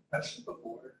because it's a question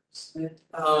before. So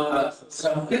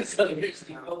there's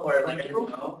people who are like, I don't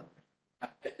know.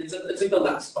 It's like the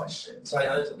last question. So I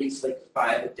know there's at least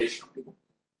 5 additional people who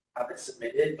haven't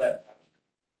submitted, but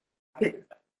we're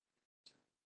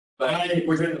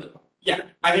doing it. Yeah,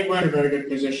 I think we're in a very good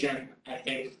position.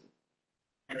 I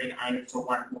for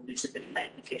one, will be submitting my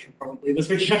application probably this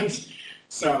weekend.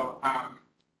 So I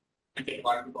think a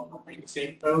lot of people will make the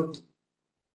same boat.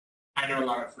 I know a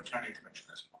lot of returning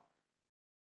commissioners.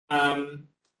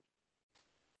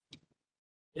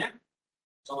 Yeah,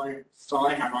 that's all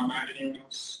I have on that. Anyone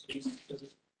else?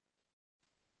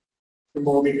 The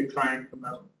more we could try and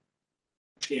promote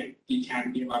D10,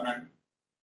 D11,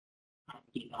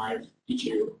 D5,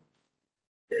 D2,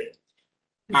 period.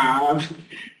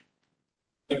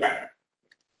 The better.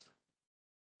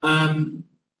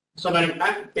 So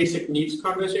that basic needs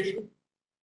conversation.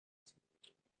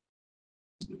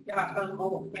 Yeah,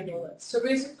 I'll handle it. So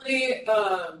basically,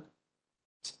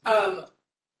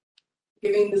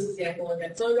 giving this example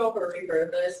again, so I don't know if I already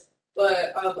heard this,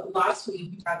 but last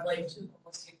week we had 2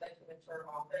 homeless youth that came into our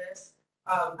office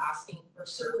asking for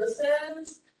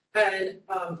services. And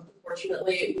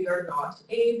unfortunately, we are not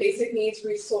a basic needs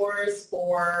resource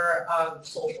for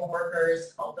social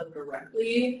workers to help them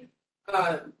directly.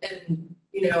 And,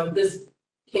 this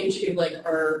came to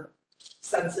our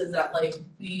senses that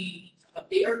we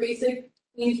update our basic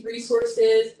needs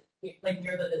resources,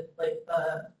 near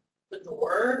the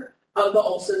door, but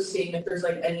also seeing if there's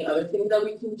any other things that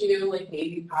we can do,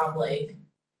 maybe have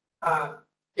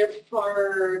gift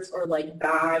cards or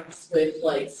bags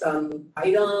with some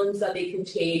items that they can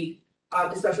take,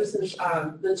 especially since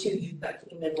the 2 youth that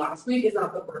came in last week is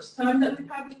not the first time that we've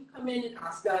had them come in and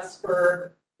ask us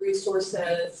for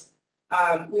resources.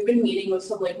 We've been meeting with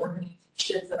some like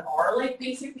organizations that are like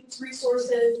basic needs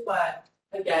resources, but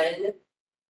again,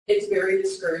 it's very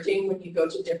discouraging when you go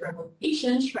to different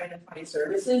locations trying to find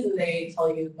services and they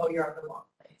tell you, oh, you're at the wrong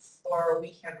place, or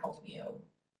we can't help you.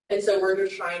 And so we're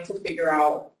just trying to figure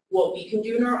out what we can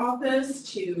do in our office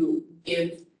to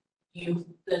give you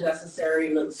the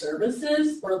necessary like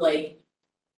services or like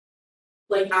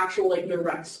actual like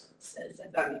direct services,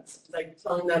 if that makes sense. Like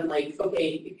telling them like,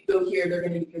 okay, if you go here, they're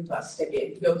going to give you a bus ticket.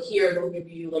 If you go here, they'll give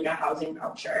you like a housing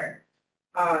voucher.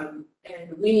 And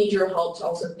we need your help to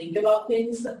also think about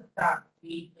things that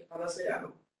we like, honestly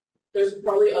don't. There's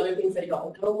probably other things that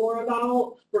y'all know more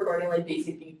about regarding like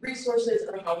basic need resources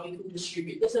and how we can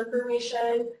distribute this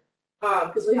information.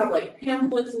 Because we have like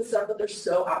pamphlets and stuff, but they're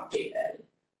so outdated.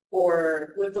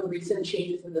 Or with the recent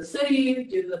changes in the city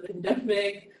due to the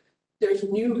pandemic, there's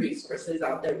new resources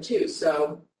out there too.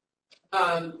 So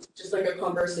just like a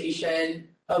conversation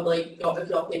of like, if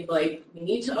y'all think like we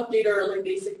need to update our like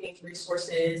basic needs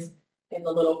resources in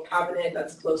the little cabinet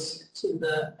that's close to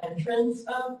the entrance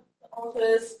of the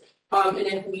office. And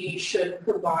if we should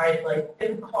provide like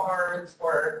PIN cards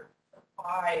or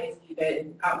supplies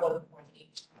even at one point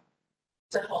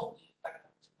to help you.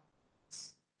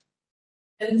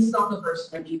 And it's not the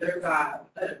first time either that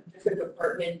a different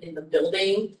department in the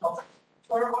building helps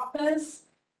our office.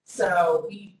 So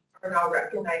we are now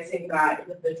recognizing that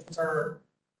individuals are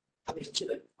coming to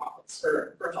the office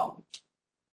for help.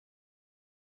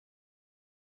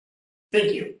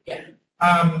 Thank you. Yeah.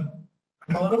 I'm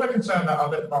a little bit concerned that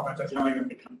other departments are telling them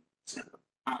to come to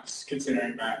us,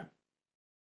 considering that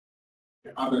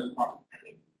the other department, I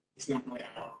mean, it's not really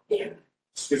our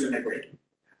specific rating.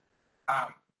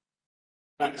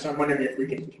 So I'm wondering if we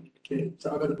can communicate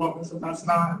to other departments if that's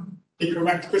not the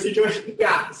correct procedure.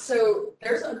 Yeah, so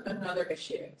there's another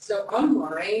issue. So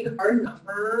online, our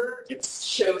number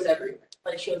shows everywhere,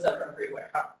 like shows up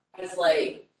everywhere. As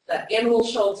like the animal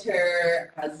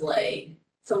shelter, as like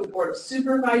some board of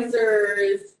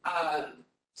supervisors,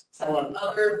 some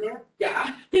other,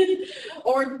 yeah.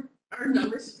 Or our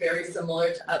number's very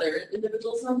similar to other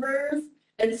individuals' numbers.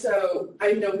 And so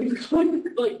I know we've gotten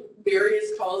like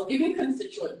various calls, even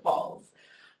constituent calls.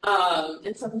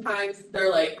 And sometimes they're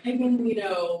like hanging,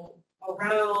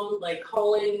 around, like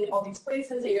calling all these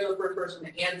places, and you're the first person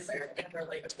to answer. And they're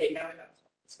like, okay, now I got to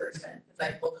call this person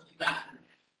because I will do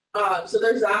that. So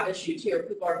there's that issue too.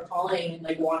 People are calling and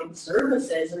like wanting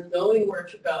services and knowing where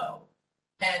to go.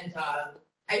 And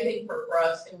I think for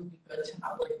us, it would be good to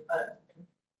have like a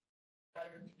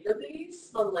better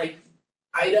database on like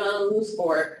items,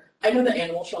 or I know the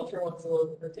animal shelter one's a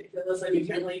little ridiculous. Like we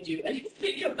can't really do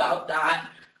anything about that.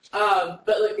 But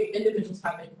like individuals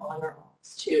have been calling our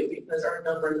office too because our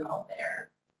number's out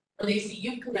there. When they see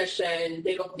youth commission,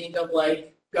 they don't think of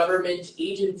like government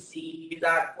agency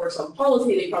that for some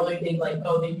policy. They probably think like,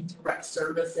 oh, they need direct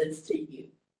services to youth.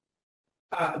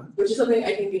 Which is something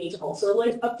I think we need to also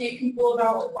like update people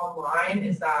about like, online,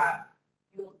 is that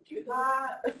you don't do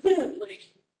that. Like,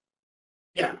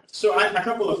 yeah, so a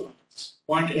couple of things.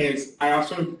 One is I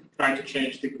also tried to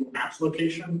change the Google Maps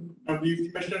location of the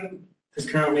Youth Commission because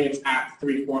currently it's at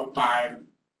 345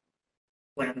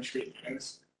 whatever street that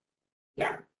is.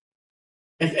 Yeah.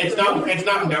 It's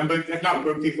not numbered, it's not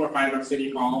room 345 of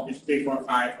City Hall, it's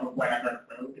 345 of whatever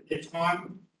road it's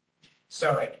on.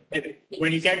 So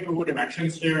when you get Google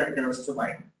directions here, it goes to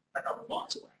like a couple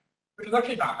blocks away, which is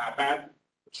actually not that bad.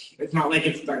 It's not like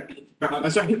it's like not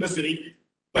necessarily in the city.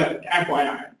 But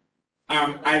FYI,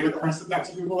 I requested that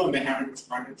to Google and they haven't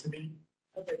responded to me.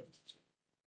 okay.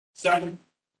 So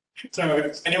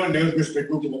if anyone knows Mr.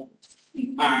 Google,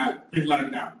 please let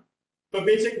him know. But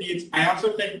basic needs, I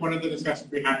also think one of the discussions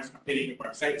we had is updating the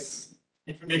websites.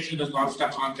 Information, there's a lot of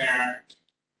stuff on there,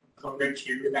 COVID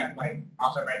too, that like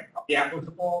also might not be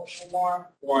applicable anymore,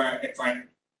 or it's like,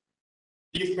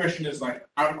 Youth Commission is like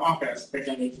out of office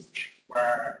because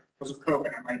where because of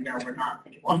COVID. I'm like, no, we're not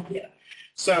anymore. Yeah.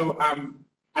 So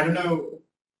I don't know.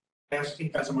 I also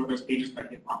think that some of those pages might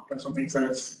get blocked or something. So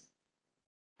it's,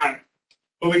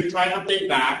 but we can try and update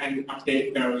that and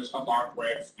update those along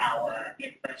with our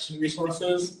in-person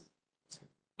resources.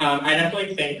 I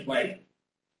definitely think like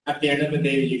at the end of the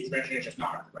day, the Youth Commission is just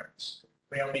not equipped.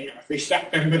 We only have 3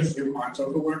 staff members who aren't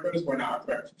social workers. We're not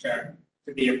equipped to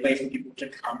be a place for people to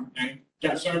come and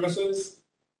get services.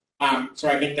 So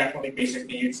I think definitely basic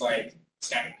needs like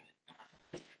standard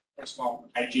personal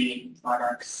hygiene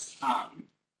products,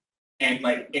 and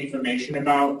like information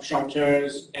about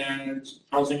shelters and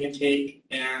housing intake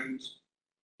and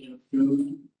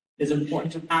food is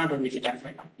important to have, and we should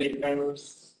definitely update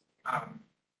those.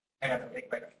 And I think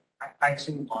like I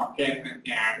assume login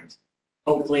and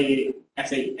hopefully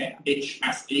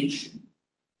HSH,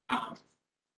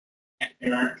 and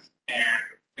Eric and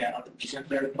the other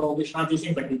presenter probably should have these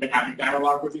things. Like we've been having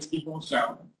dialogue with these people,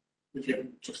 so we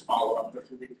can just follow up with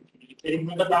who we've been communicating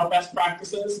with about best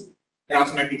practices. It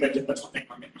also might be good to put something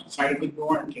on the outside of the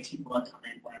door in case people are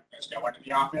coming when there's no one in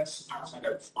the office outside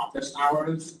of office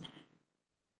hours.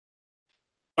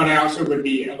 But I also would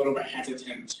be a little bit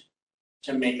hesitant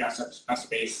to make us a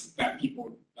space that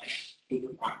people like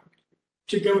would want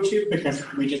to go to because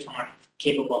we just aren't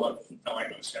capable of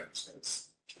fulfilling those services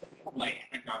like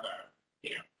another,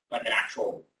 like an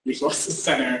actual resources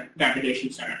center,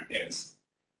 navigation center is.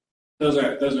 Those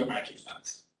are my 2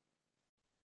 cents.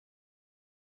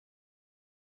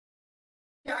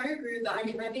 Yeah, I agree with that. I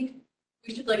mean, I think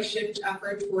we should like shift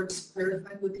effort towards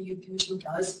clarifying what the youth commission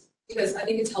does, because I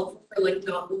think it's helpful for like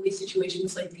not only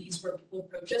situations like these where people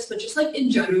approach us, but just like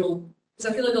in general,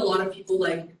 because I feel like a lot of people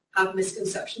like have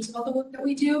misconceptions about the work that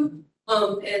we do.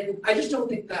 And I just don't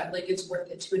think that like it's worth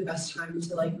it to invest time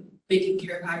into like making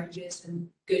care packages and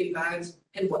goodie bags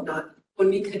and whatnot, when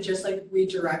we could just like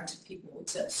redirect people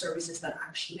to services that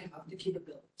actually have the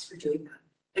capabilities for doing that,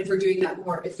 and for doing that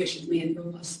more efficiently and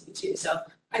robustly too. So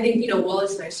I think, while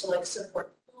it's nice to like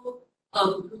support people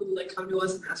who like come to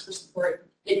us and ask for support,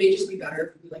 it may just be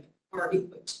better if we like are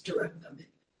equipped to direct them and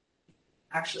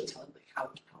actually tell them like how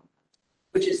to help,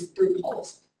 which is through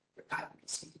policy for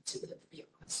advocacy to the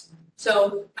VOS.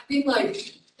 So I think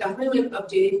like definitely like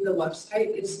updating the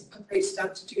website is a great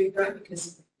step to doing that,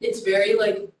 because it's very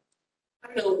like, I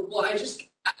don't know, well I guess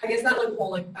that like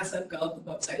whole like SF.gov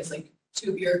website is like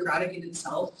too bureaucratic in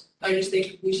itself. I just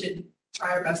think we should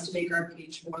try our best to make our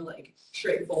page more like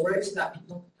straightforward so that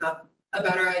people have a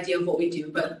better idea of what we do.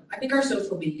 But I think our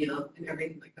social media and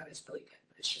everything like that is really good.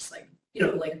 It's just like,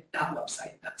 like that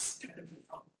website, that's kind of the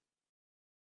problem.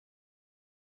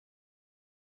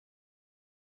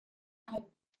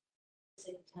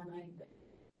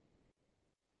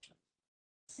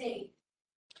 Say,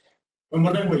 I'm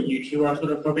wondering what you two are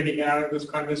sort of hoping to get out of this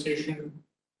conversation.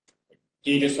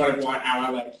 Do you just sort of want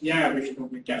our like, yeah, we should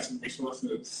probably get some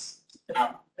resources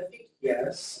out? I think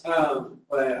yes,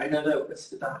 but I know that it's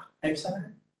the Hype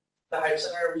Center. The Hype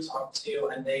Center we talked to,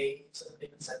 and they said they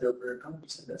can send over, you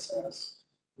said this as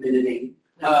minute.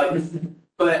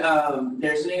 But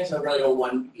they're sending us over like a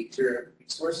one-pager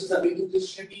resources that we can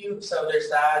distribute. So there's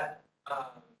that.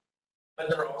 But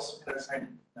they're also kind of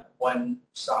trying to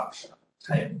one-stop shop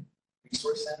type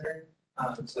resource center.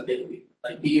 So they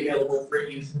would be available for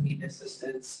youth who need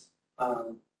assistance.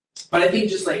 But I think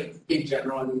just like in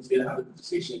general, I think it's good to have a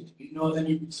conversation. Do you know of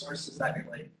any resources that you're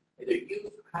like, either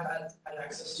you have had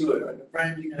access to it, or a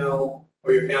friend you know,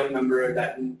 or your family member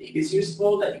that you think is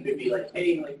useful, that you could be like,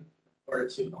 hey, like, or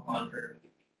to on, or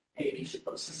hey, you should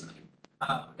post this.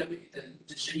 Then we can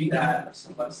distribute that on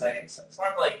some website. So it's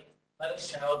more of like, let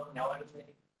us know everything.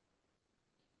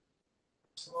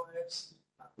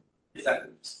 Is that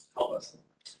help us?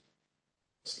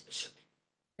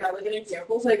 Yeah, like an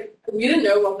example is like, we didn't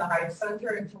know about the Hype Center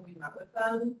until we met with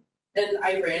them. And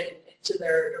I ran into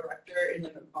their director in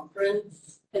like a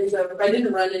conference. And so if I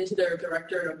didn't run into their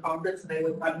director in a conference, then I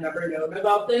would have never known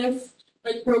about this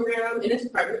like program. And it's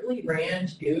privately ran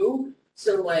too.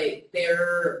 So like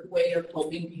their way of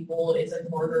helping people is like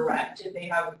more direct, and they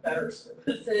have better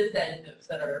services than those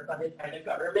that are funded by the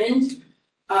government.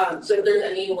 So if there's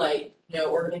any like,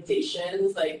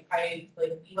 organizations, like I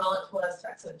like email it to us,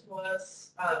 text it to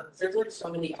us. There's like so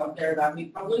many out there that we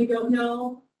probably don't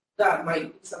know that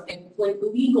might be something like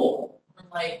legal or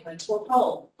like mental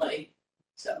health, like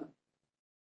so.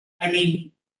 I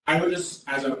mean, I would just,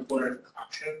 as a word of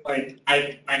caution, like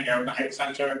I know the Hype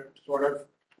Center sort of,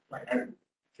 like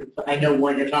I know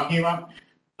what you're talking about,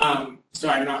 so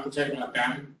I'm not concerned about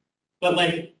them. But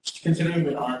like considering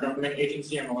we are a government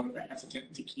agency, I'm a little bit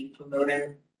hesitant to keep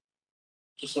promoting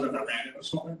just sort of a random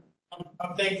assortment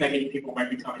of things. I think people might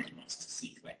be coming to us to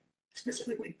seek like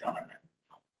specifically government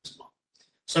help as well.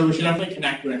 So we should definitely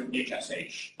connect with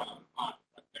HSH on what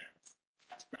their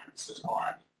best practices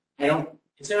are.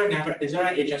 Is there an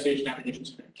HSH navigation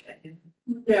center here?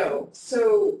 No.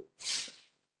 So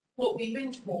what we've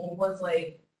been told was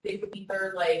like they would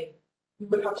either like we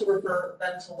would have to refer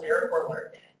them to Lyric or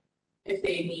Learn if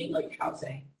they need like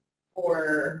housing,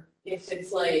 or if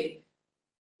it's like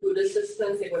food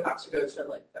assistance, they would have to go to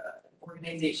like the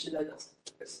organization that does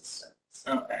food assistance.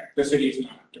 Okay, the city is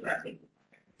not directly.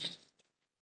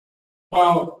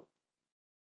 Well,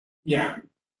 yeah,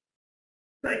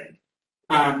 great.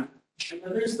 And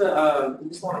then there's the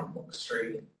this one on Book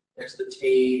Street. There's the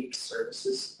TAE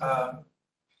Services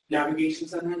Navigation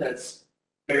Center. That's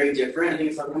very different. I think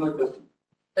it's something like the,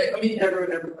 I mean,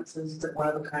 everyone says it's like one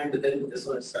of a kind, but then this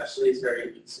one especially is very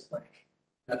unique. Like,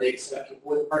 they accept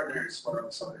people with partners or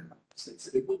also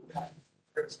specific people with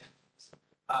partners.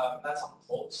 That's on the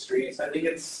whole street. So I think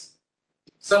it's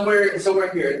somewhere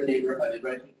here in the neighborhood,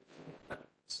 right?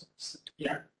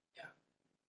 Yeah.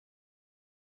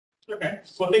 Okay,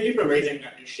 well, thank you for raising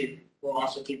that issue. We'll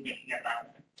also keep thinking about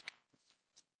it.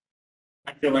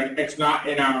 I feel like it's not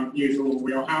in our usual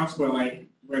wheelhouse where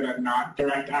the not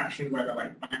direct action, where the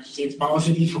financial teams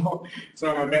policy people.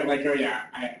 So I'm a bit like, oh yeah,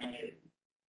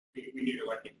 we need to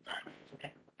look into that.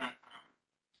 Okay.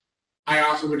 I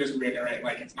also would just reiterate,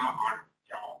 it's not on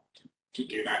y'all to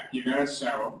do that either.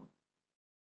 So,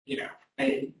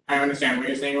 I understand what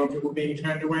you're saying about people being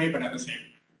turned away, but at the same time,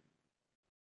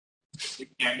 you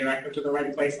can direct them to the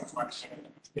right place. That's why I'm saying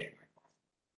it's being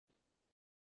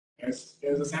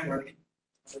There's a sandwich.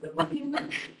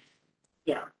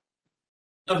 Yeah.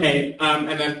 Okay,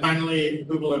 and then finally,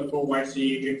 approval of full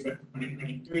YC June 5th,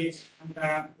 2023.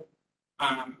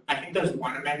 I think there's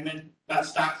one amendment that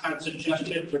staff had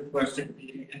suggested, which was to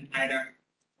be an item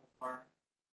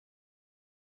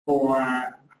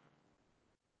for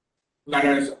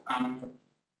letters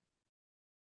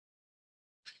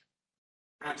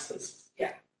access.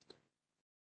 Yeah.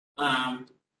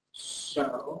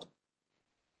 So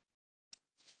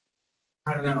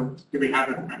I don't know, do we have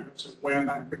a preference of where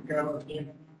that could go?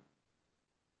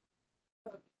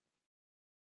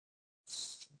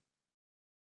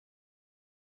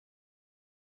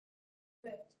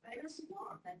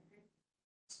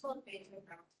 It's called Bank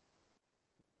Brown.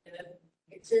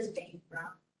 It says Bank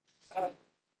Brown.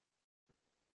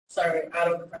 Sorry,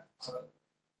 out of the.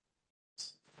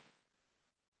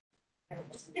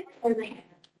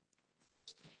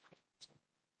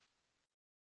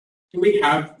 Do we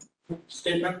have a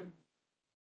statement?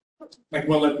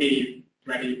 Will it be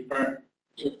ready for?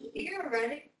 You're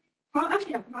ready.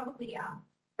 Probably, yeah.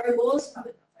 Our goal is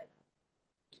probably not like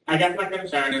I guess my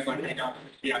concern is I don't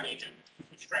be on the agenda.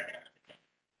 Strike it.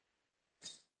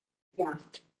 yeah.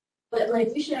 But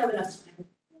we should have enough time.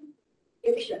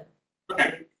 Yeah, we should.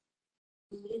 Okay,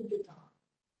 Leave the dog.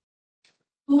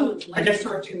 I guess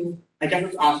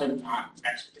it's also not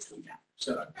next week.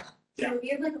 So yeah. So we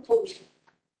have a full week.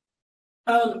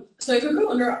 So I could go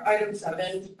under item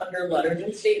 7, under letters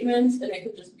and statements, and it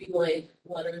could just be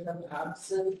letters of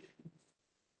absence.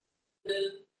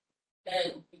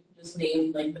 And you can just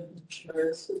name the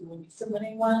commissioners who will be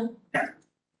submitting one.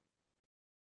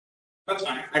 That's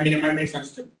fine. I mean, it might make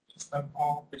sense to just them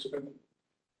all. Basically.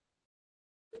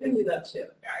 We can do that too.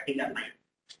 Yeah, I think that might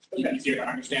be easier to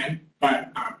understand.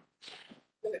 But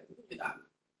Okay, we can do that.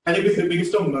 I think we can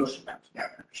still motion that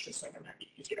together. It's just it might be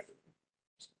easier.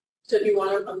 So do you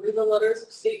want it under the letters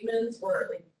of statements or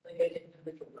like an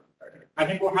individual number? I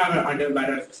think we'll have it under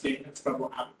letters of statements, but we'll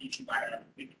have each letter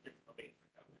individually.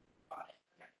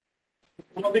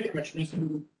 What are the commissioners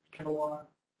who can award?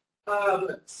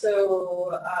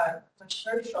 So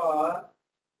Commissioner Shaw,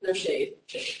 no shade.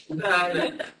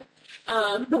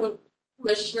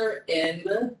 Commissioner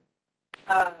In,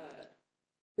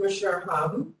 Commissioner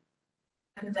Hum,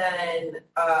 and then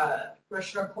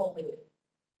Commissioner Coley.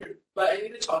 But I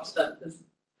need to talk to them because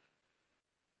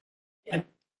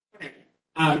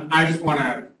I just want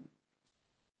to.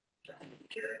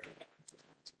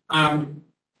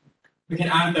 We can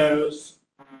add those.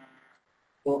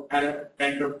 We'll edit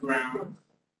Banker Brown.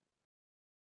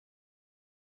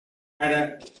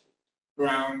 Edit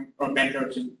Brown or Banker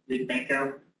to read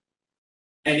Banker.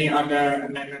 Any other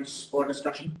amendments or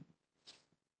discussion?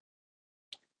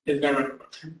 Is there a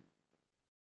motion?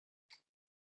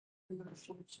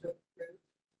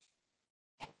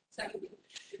 Second.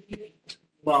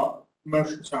 Well,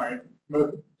 motion, sorry.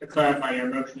 To clarify, your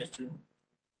motion is to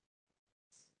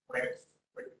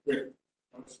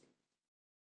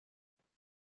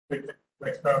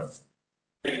with both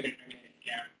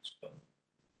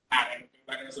adding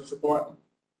letters of support.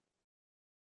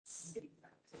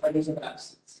 Letters of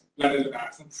absence. Letters of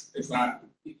absence. Is that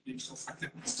you still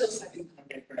second? Still second.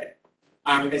 Okay,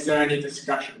 great. Is there any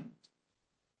discussion?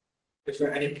 Is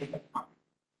there any public comment?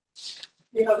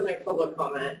 you have no public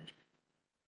comment.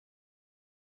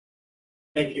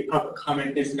 Thank you. Public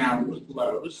comment is now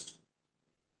closed.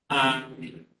 All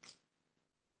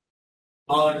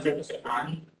in favor say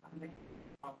aye.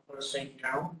 All opposed say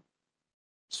no.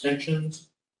 Abstentions.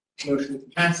 Motion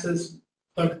passes.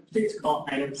 Clerk, please call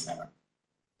item 7.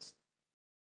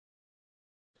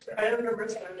 Item number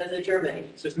 7 is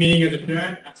adjournment. This meeting is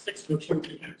adjourned at 6:02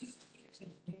 p.m.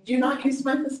 Do not use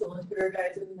my facilitator,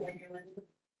 guys, in the regular.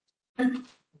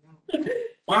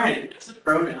 Why? It's a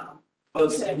pronoun.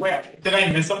 Okay. Wait, did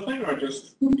I miss something or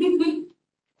just?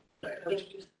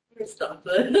 Stop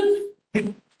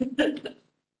it.